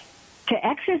 to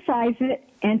exercise it,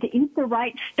 and to eat the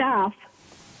right stuff,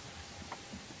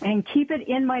 and keep it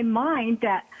in my mind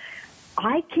that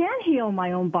I can heal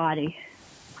my own body.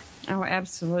 Oh,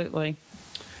 absolutely.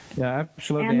 Yeah,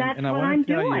 absolutely. And that's I what want I'm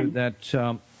to tell doing. you that,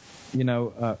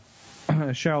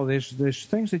 Cheryl, there's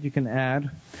things that you can add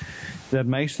that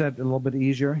makes that a little bit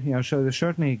easier. So there's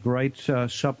certainly great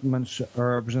supplements,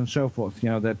 herbs, and so forth.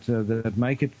 That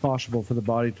make it possible for the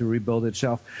body to rebuild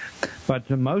itself. But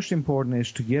the most important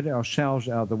is to get ourselves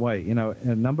out of the way.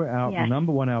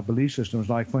 Number one, our belief systems.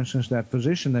 Like, for instance, that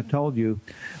physician that told you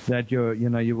that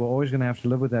you were always going to have to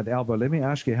live with that elbow. Let me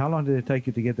ask you, how long did it take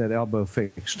you to get that elbow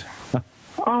fixed?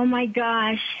 Oh, my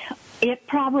gosh. It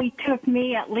probably took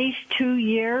me at least 2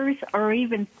 years or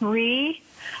even 3,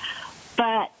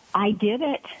 but I did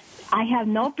it. I have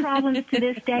no problems to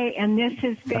this day, and this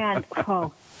has been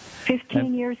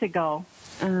 15 years ago.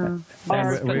 We're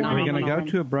going to go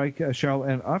to a break, Cheryl,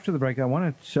 and after the break, I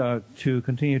wanted to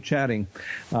continue chatting,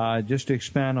 just to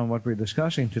expand on what we're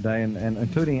discussing today, and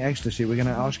including ecstasy. We're going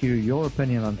to ask you your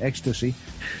opinion on ecstasy.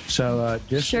 So,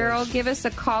 Cheryl, give us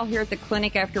a call here at the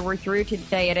clinic after we're through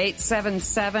today at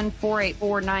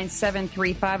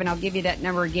 877-484-9735, and I'll give you that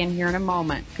number again here in a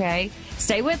moment. Okay,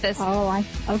 stay with us.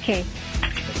 Okay.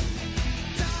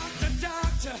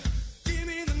 Doctor, give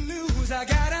me the news. I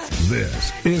gotta.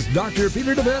 This is Dr.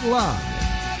 Peter DeWet Live.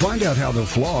 Find out how the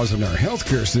flaws in our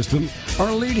healthcare system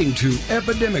are leading to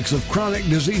epidemics of chronic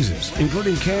diseases,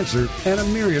 including cancer and a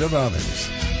myriad of others.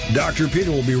 Dr.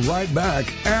 Peter will be right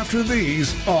back after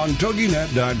these on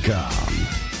TogiNet.com.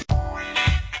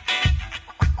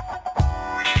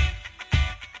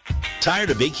 Tired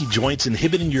of achy joints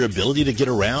inhibiting your ability to get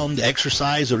around,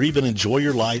 exercise, or even enjoy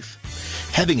your life?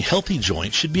 Having healthy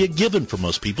joints should be a given for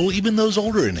most people, even those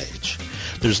older in age.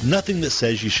 There's nothing that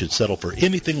says you should settle for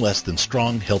anything less than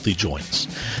strong, healthy joints.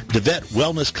 DeWet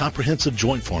Wellness Comprehensive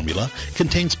Joint Formula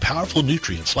contains powerful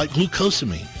nutrients like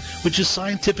glucosamine, which is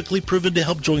scientifically proven to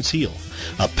help joints heal.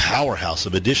 A powerhouse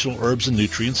of additional herbs and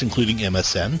nutrients, including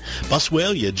MSM,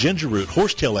 boswellia, ginger root,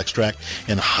 horsetail extract,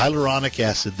 and hyaluronic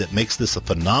acid that makes this a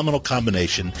phenomenal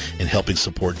combination in helping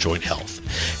support joint health.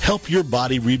 Help your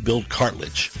body rebuild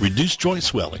cartilage, reduce joint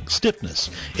swelling,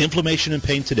 stiffness, inflammation, and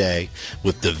pain today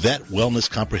with DeWet Wellness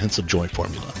Comprehensive Joint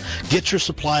Formula. Get your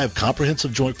supply of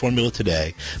Comprehensive Joint Formula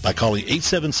today by calling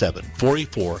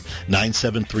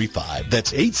 877-484-9735.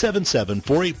 That's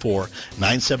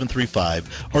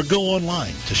 877-484-9735, or go online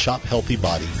to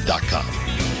shophealthybody.com.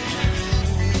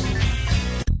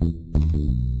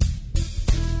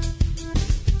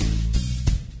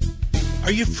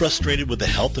 Are you frustrated with the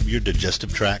health of your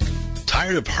digestive tract?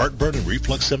 Tired of heartburn and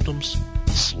reflux symptoms?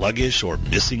 Sluggish or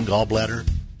missing gallbladder?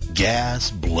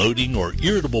 Gas, bloating, or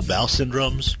irritable bowel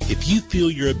syndromes? If you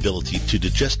feel your ability to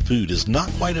digest food is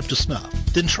not quite up to snuff,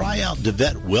 then try out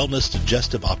DeWet Wellness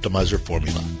Digestive Optimizer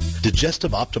Formula.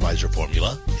 Digestive Optimizer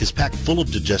Formula is packed full of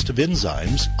digestive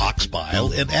enzymes, ox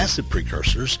bile, and acid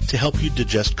precursors to help you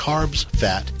digest carbs,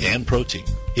 fat, and protein.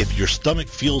 If your stomach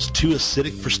feels too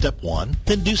acidic for step 1,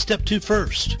 then do step 2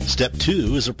 first. Step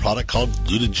 2 is a product called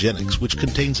Glutagenics, which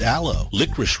contains aloe,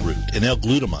 licorice root, and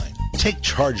L-glutamine. Take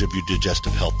charge of your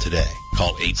digestive health today.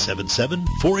 Call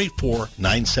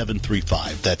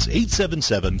 877-484-9735. That's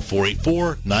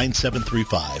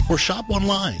 877-484-9735. Or shop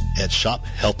online at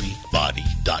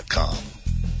shophealthybody.com.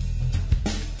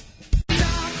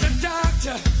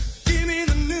 Doctor, give me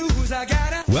the news. I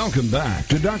gotta. Welcome back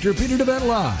to Dr. Peter DeWet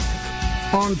Live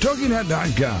on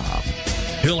TogiNet.com.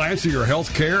 He'll answer your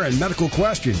health care and medical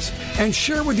questions and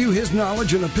share with you his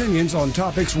knowledge and opinions on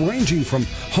topics ranging from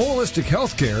holistic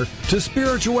health care to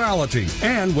spirituality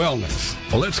and wellness.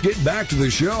 Well, let's get back to the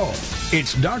show.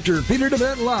 It's Dr. Peter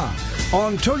DeWet Live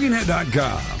on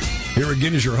TogiNet.com. Here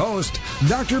again is your host,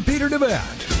 Dr. Peter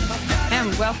DeWet.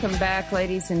 And welcome back,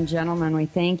 ladies and gentlemen. We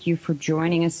thank you for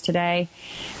joining us today.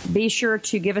 Be sure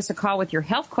to give us a call with your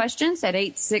health questions at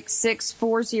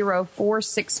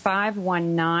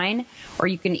 866-404-6519, or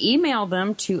you can email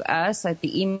them to us at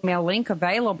the email link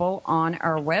available on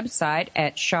our website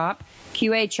at shopqhi.com.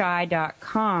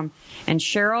 And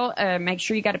Cheryl, make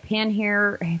sure you got a pen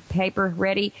here, paper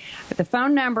ready. But the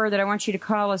phone number that I want you to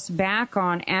call us back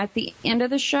on at the end of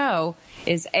the show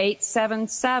is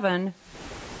 877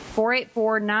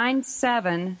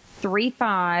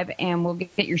 484-9735, and we'll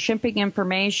get your shipping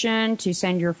information to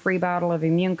send your free bottle of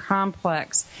Immune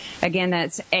Complex. Again,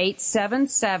 that's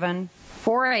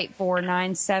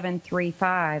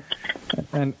 877-484-9735.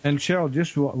 And Cheryl,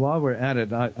 just while we're at it,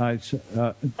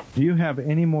 do you have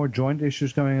any more joint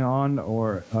issues going on,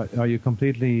 or are you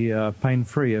completely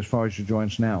pain-free as far as your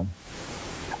joints now?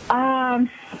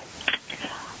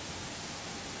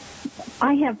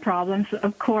 I have problems,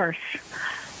 of course,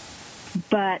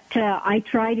 but I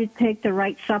try to take the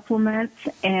right supplements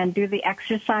and do the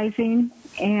exercising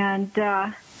and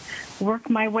work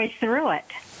my way through it.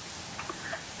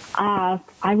 I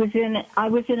was in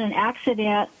an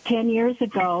accident 10 years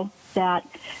ago that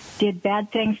did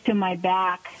bad things to my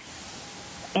back,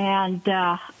 and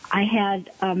I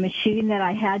had a machine that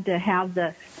I had to have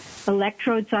the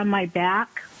electrodes on my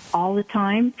back all the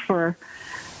time for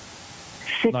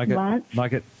 6 months.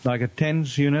 Like a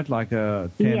TENS unit, like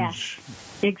a TENS. Yes,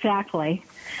 exactly.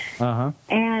 Uh-huh.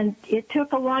 And it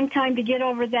took a long time to get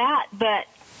over that, but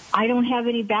I don't have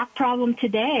any back problem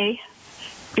today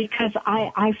because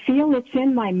I feel it's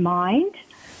in my mind.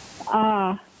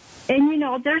 And, you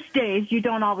know, there's days you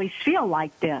don't always feel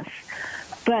like this.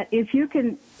 But if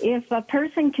a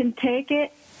person can take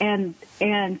it and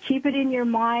keep it in your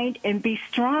mind and be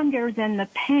stronger than the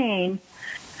pain,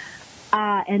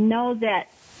 and know that,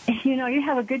 you know, you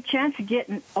have a good chance of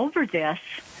getting over this.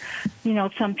 You know,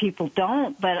 some people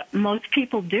don't, but most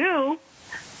people do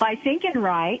by thinking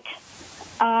right.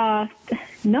 No,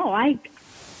 I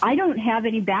don't have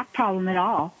any back problem at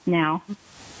all now.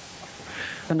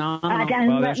 Phenomenal.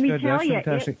 And let me tell you,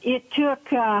 it took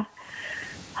 4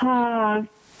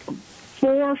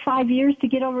 or 5 years to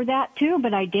get over that too,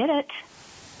 but I did it.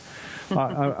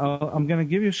 I'm going to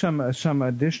give you some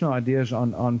additional ideas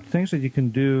on things that you can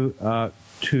do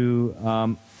to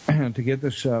get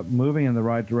this moving in the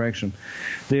right direction.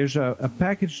 There's a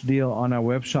package deal on our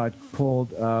website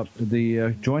called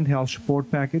the Joint Health Support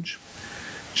Package.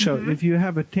 So if you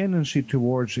have a tendency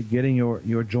towards getting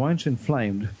your joints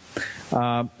inflamed,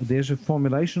 there's a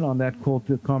formulation on that called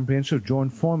the Comprehensive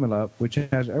Joint Formula, which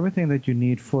has everything that you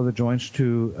need for the joints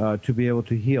to be able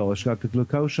to heal. It's got the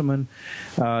glucosamine,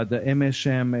 the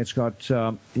MSM. It's got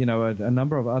a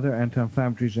number of other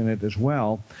anti-inflammatories in it as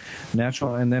well,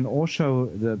 natural, and then also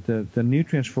the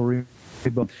nutrients for.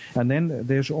 And then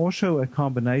there's also a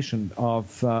combination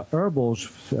of herbals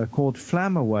called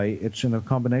Flam Away. It's in a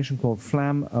combination called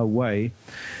Flam Away,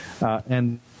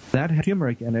 and that has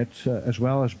turmeric in it, as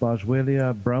well as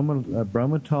boswellia,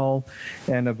 bromitol,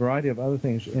 and a variety of other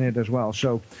things in it as well.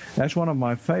 So that's one of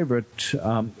my favorite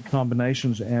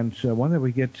combinations, and one that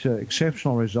we get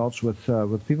exceptional results with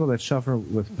people that suffer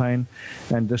with pain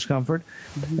and discomfort.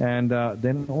 And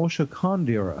then also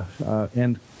Condura,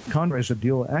 and Condura is a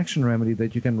dual action remedy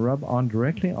that you can rub on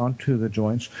directly onto the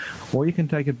joints, or you can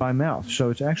take it by mouth. So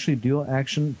it's actually dual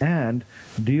action and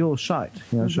dual site.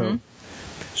 You know,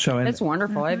 so that's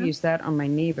wonderful. I've used that on my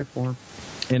knee before.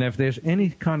 And if there's any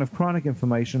kind of chronic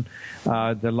inflammation,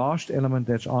 the last element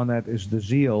that's on that is the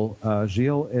Zeal.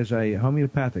 Zeal is a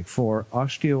homeopathic for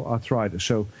osteoarthritis.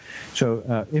 So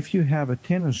if you have a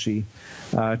tendency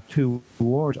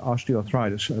towards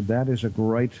osteoarthritis, that is a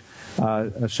great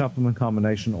supplement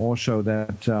combination also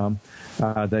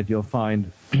that you'll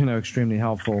find extremely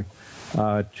helpful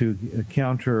to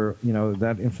counter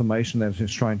that inflammation that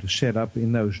is trying to set up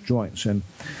in those joints. And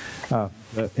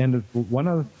one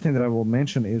other thing that I will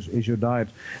mention is your diet.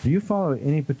 Do you follow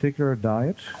any particular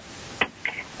diet?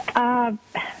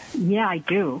 Yeah, I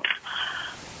do.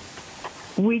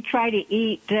 We try to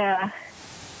eat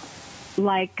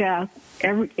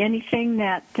anything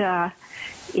that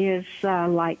is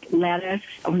like lettuce,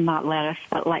 or not lettuce,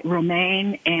 but like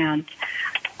romaine and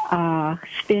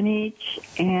spinach,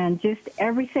 and just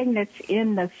everything that's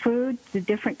in the food, the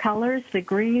different colors, the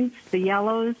greens, the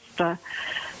yellows, the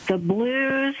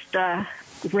blues, the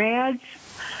reds.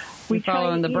 You're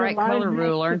following the bright color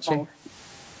rule, aren't you?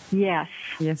 Yes.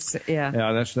 Yes, yeah.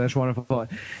 Yeah, that's wonderful.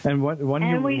 And what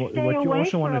you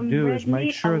also want to do is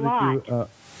make sure that you...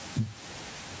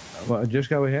 well, just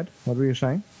go ahead. What were you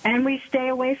saying? And we stay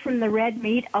away from the red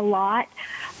meat a lot.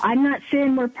 I'm not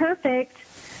saying we're perfect,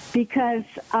 because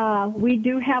we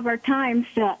do have our times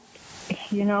that,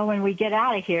 when we get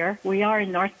out of here, we are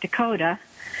in North Dakota.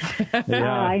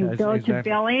 Go to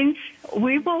Billings,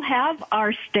 we will have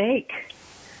our steak,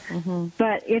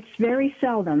 but it's very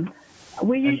seldom.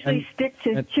 We usually stick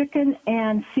to chicken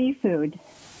and seafood.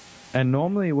 And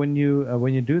normally when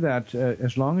you do that,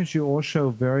 as long as you're also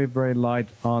very, very light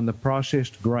on the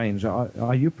processed grains,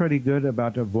 are you pretty good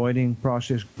about avoiding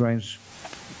processed grains?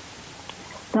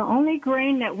 The only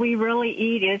grain that we really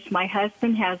eat is my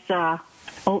husband has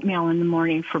oatmeal in the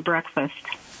morning for breakfast.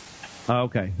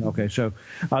 Okay. So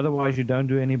otherwise you don't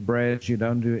do any breads, you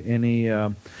don't do any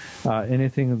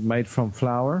anything made from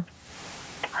flour?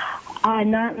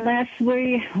 Not unless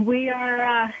we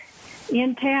are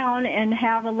in town and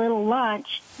have a little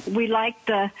lunch. We like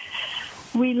the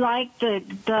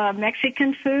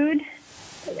Mexican food,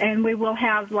 and we will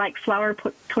have like flour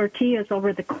tortillas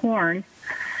over the corn,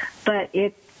 but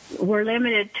we're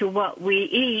limited to what we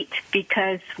eat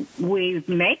because we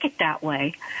make it that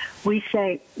way. We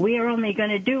say we are only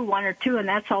going to do one or two, and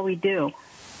that's all we do.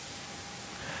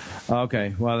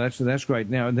 Okay, well, that's great.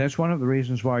 Now, that's one of the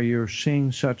reasons why you're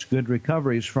seeing such good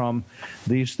recoveries from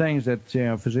these things that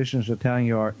physicians are telling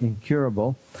you are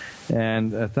incurable.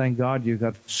 And thank God you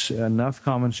got enough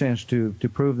common sense to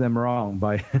prove them wrong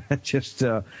by just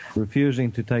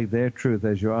refusing to take their truth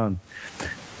as your own.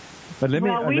 But let me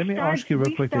ask you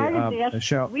real quickly.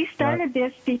 We started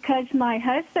this because my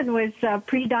husband was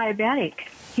pre-diabetic.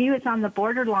 He was on the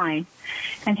borderline,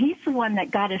 and he's the one that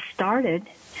got us started.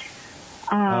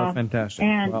 Fantastic.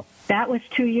 And that was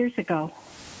 2 years ago.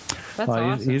 That's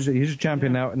awesome. He's a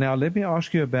champion. Now, let me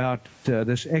ask you about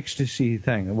this ecstasy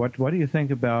thing. What do you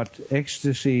think about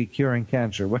ecstasy curing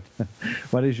cancer?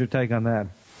 What is your take on that?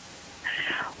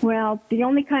 Well, the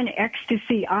only kind of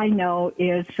ecstasy I know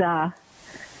is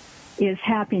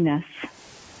happiness.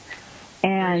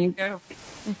 And there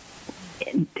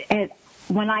you go.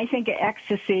 When I think of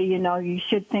ecstasy, you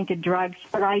should think of drugs,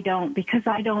 but I don't, because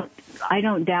I don't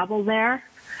dabble there,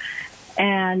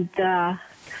 and I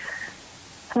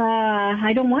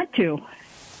don't want to.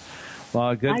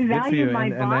 Well, good. I value good for you. my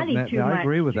body too much. I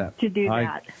agree with that. To do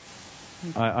that.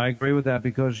 I agree with that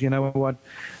because you know what,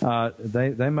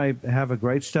 they may have a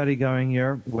great study going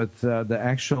here with the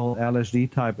actual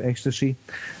LSD type ecstasy,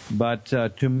 but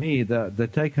to me the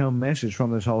take home message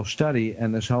from this whole study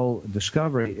and this whole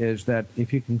discovery is that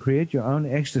if you can create your own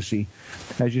ecstasy,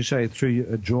 as you say, through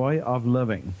a joy of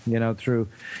living, through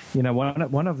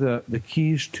one of the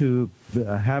keys to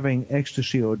having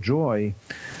ecstasy or joy,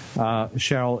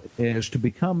 Cheryl, is to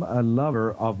become a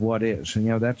lover of what is. And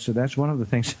that's one of the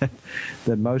things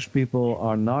that most people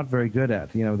are not very good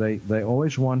at. They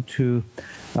always want to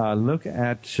look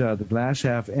at the glass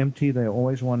half empty. They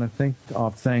always want to think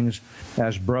of things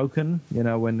as broken,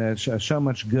 when there's so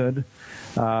much good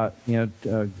going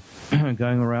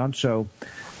around. So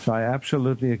I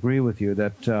absolutely agree with you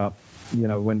that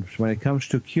when it comes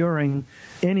to curing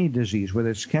any disease, whether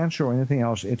it's cancer or anything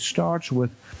else, it starts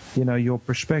with your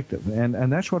perspective,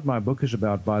 and that's what my book is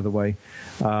about, by the way,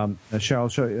 Cheryl.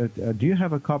 So do you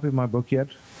have a copy of my book yet?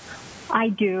 I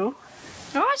do.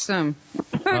 Awesome.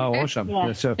 Oh, awesome.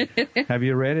 Yeah. So have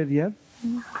you read it yet?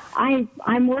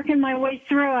 I'm working my way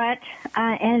through it,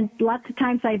 and lots of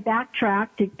times I backtrack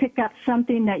to pick up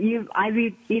something that I've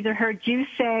either heard you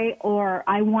say or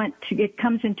it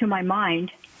comes into my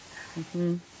mind.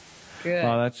 Mm-hmm. Good.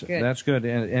 Oh, that's good,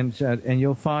 and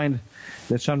you'll find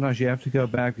that sometimes you have to go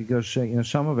back because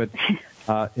some of it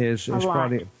is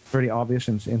probably pretty obvious,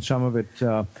 and some of it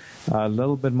a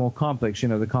little bit more complex.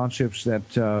 The concepts that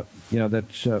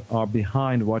that are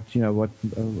behind what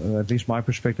at least my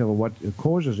perspective of what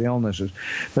causes illnesses.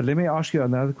 But let me ask you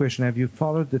another question: have you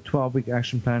followed the 12-week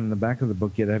action plan in the back of the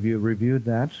book yet? Have you reviewed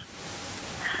that?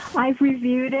 I've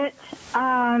reviewed it.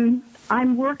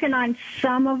 I'm working on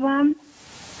some of them.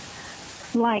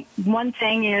 Like one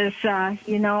thing is, the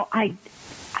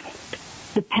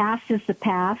past is the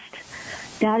past.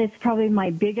 That is probably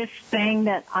my biggest thing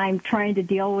that I'm trying to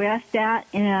deal with.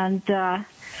 And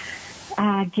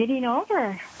getting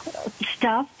over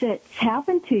stuff that's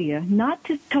happened to you. Not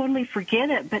to totally forget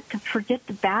it, but to forget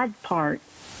the bad part.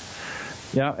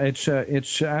 Yeah, it's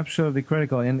absolutely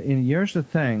critical. And here's the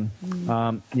thing,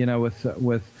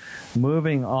 with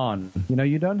moving on,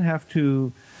 you don't have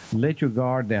to let your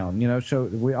guard down. So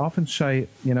we often say,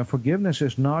 forgiveness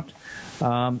is not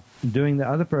doing the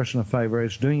other person a favor;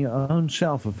 it's doing your own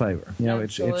self a favor.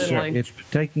 It's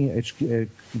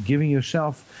giving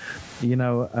yourself,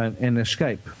 an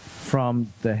escape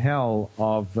from the hell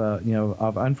of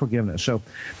unforgiveness. So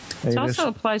it also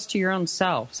applies to your own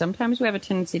self. Sometimes we have a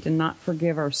tendency to not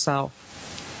forgive ourselves.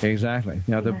 Exactly.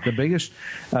 The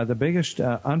biggest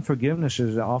unforgiveness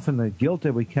is often the guilt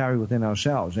that we carry within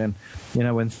ourselves, and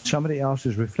when somebody else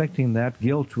is reflecting that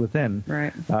guilt within,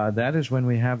 right. That is when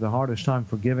we have the hardest time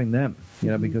forgiving them.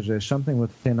 Because there's something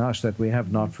within us that we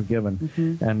have not forgiven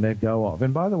and let go of.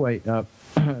 And by the way,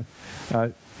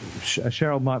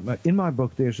 Cheryl, in my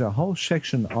book, there's a whole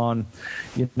section on,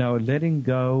 letting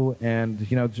go and,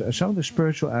 some of the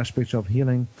spiritual aspects of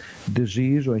healing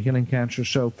disease or healing cancer.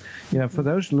 So, for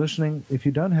those listening, if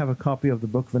you don't have a copy of the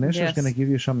book, Vanessa is going to give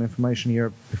you some information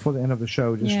here before the end of the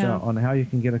show, just on how you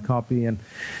can get a copy. And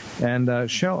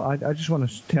Cheryl, I just want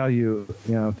to tell you,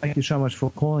 thank you so much for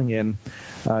calling in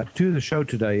to the show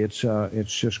today.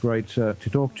 It's just great to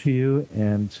talk to you.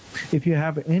 And if you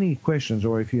have any questions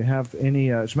or if you have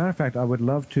any, as a matter of fact, I would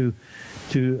love to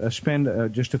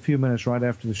spend just a few minutes right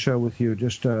after the show with you,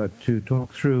 just to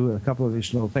talk through a couple of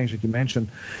these little things that you mentioned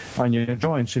on your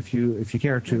joints, if you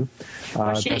care to.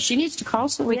 She needs to call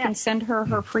so we can send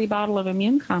her free bottle of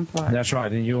Immune Complex. That's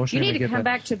right, and you also need to come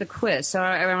back to the quiz. So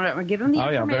I want to give them the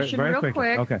information very real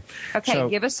quick. Okay. So,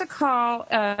 give us a call,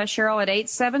 Cheryl, at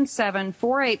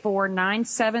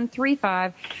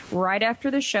 877-484-9735 right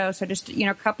after the show. So just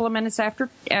a couple of minutes after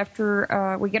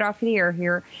we get off the air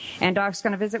here, and Doc's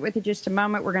going to visit with you just a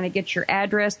moment. We're going to get your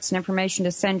address and information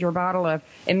to send your bottle of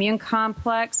Immune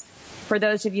Complex. For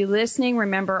those of you listening,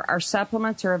 remember our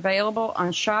supplements are available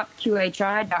on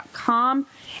shopqhi.com,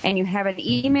 and you have an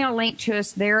email link to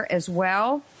us there as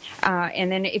well.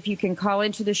 And then if you can call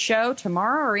into the show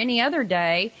tomorrow or any other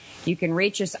day, you can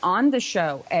reach us on the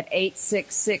show at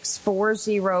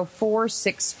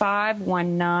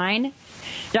 866-404-6519.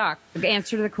 Doc,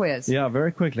 answer to the quiz. Yeah,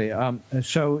 very quickly.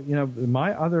 So,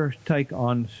 my other take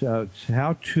on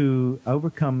how to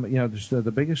overcome,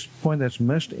 the biggest point that's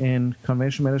missed in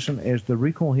conventional medicine is the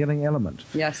recall healing element.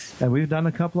 Yes. And we've done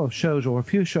a couple of shows or a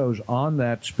few shows on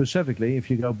that specifically. If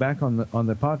you go back on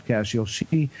the podcast, you'll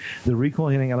see the recall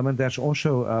healing element. That's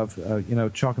also,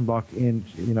 chalk and block in,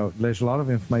 there's a lot of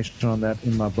information on that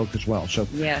in my book as well. So,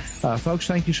 yes. Folks,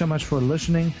 thank you so much for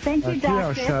listening Thank you, to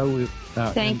our show.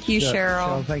 Thank you,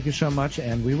 Cheryl. Thank you so much,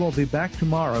 and we will be back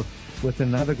tomorrow with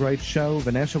another great show.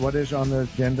 Vanessa, what is on the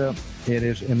agenda? It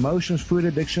is emotions, food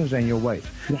addictions, and your weight.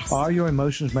 Yes. Are your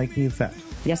emotions making you fat?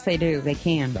 Yes, they do. They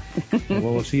can. Well,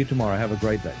 we'll see you tomorrow. Have a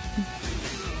great day.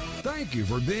 Thank you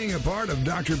for being a part of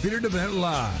Dr. Peter DeWet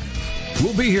Live.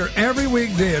 We'll be here every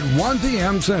weekday at 1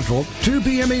 p.m. Central, 2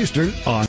 p.m. Eastern on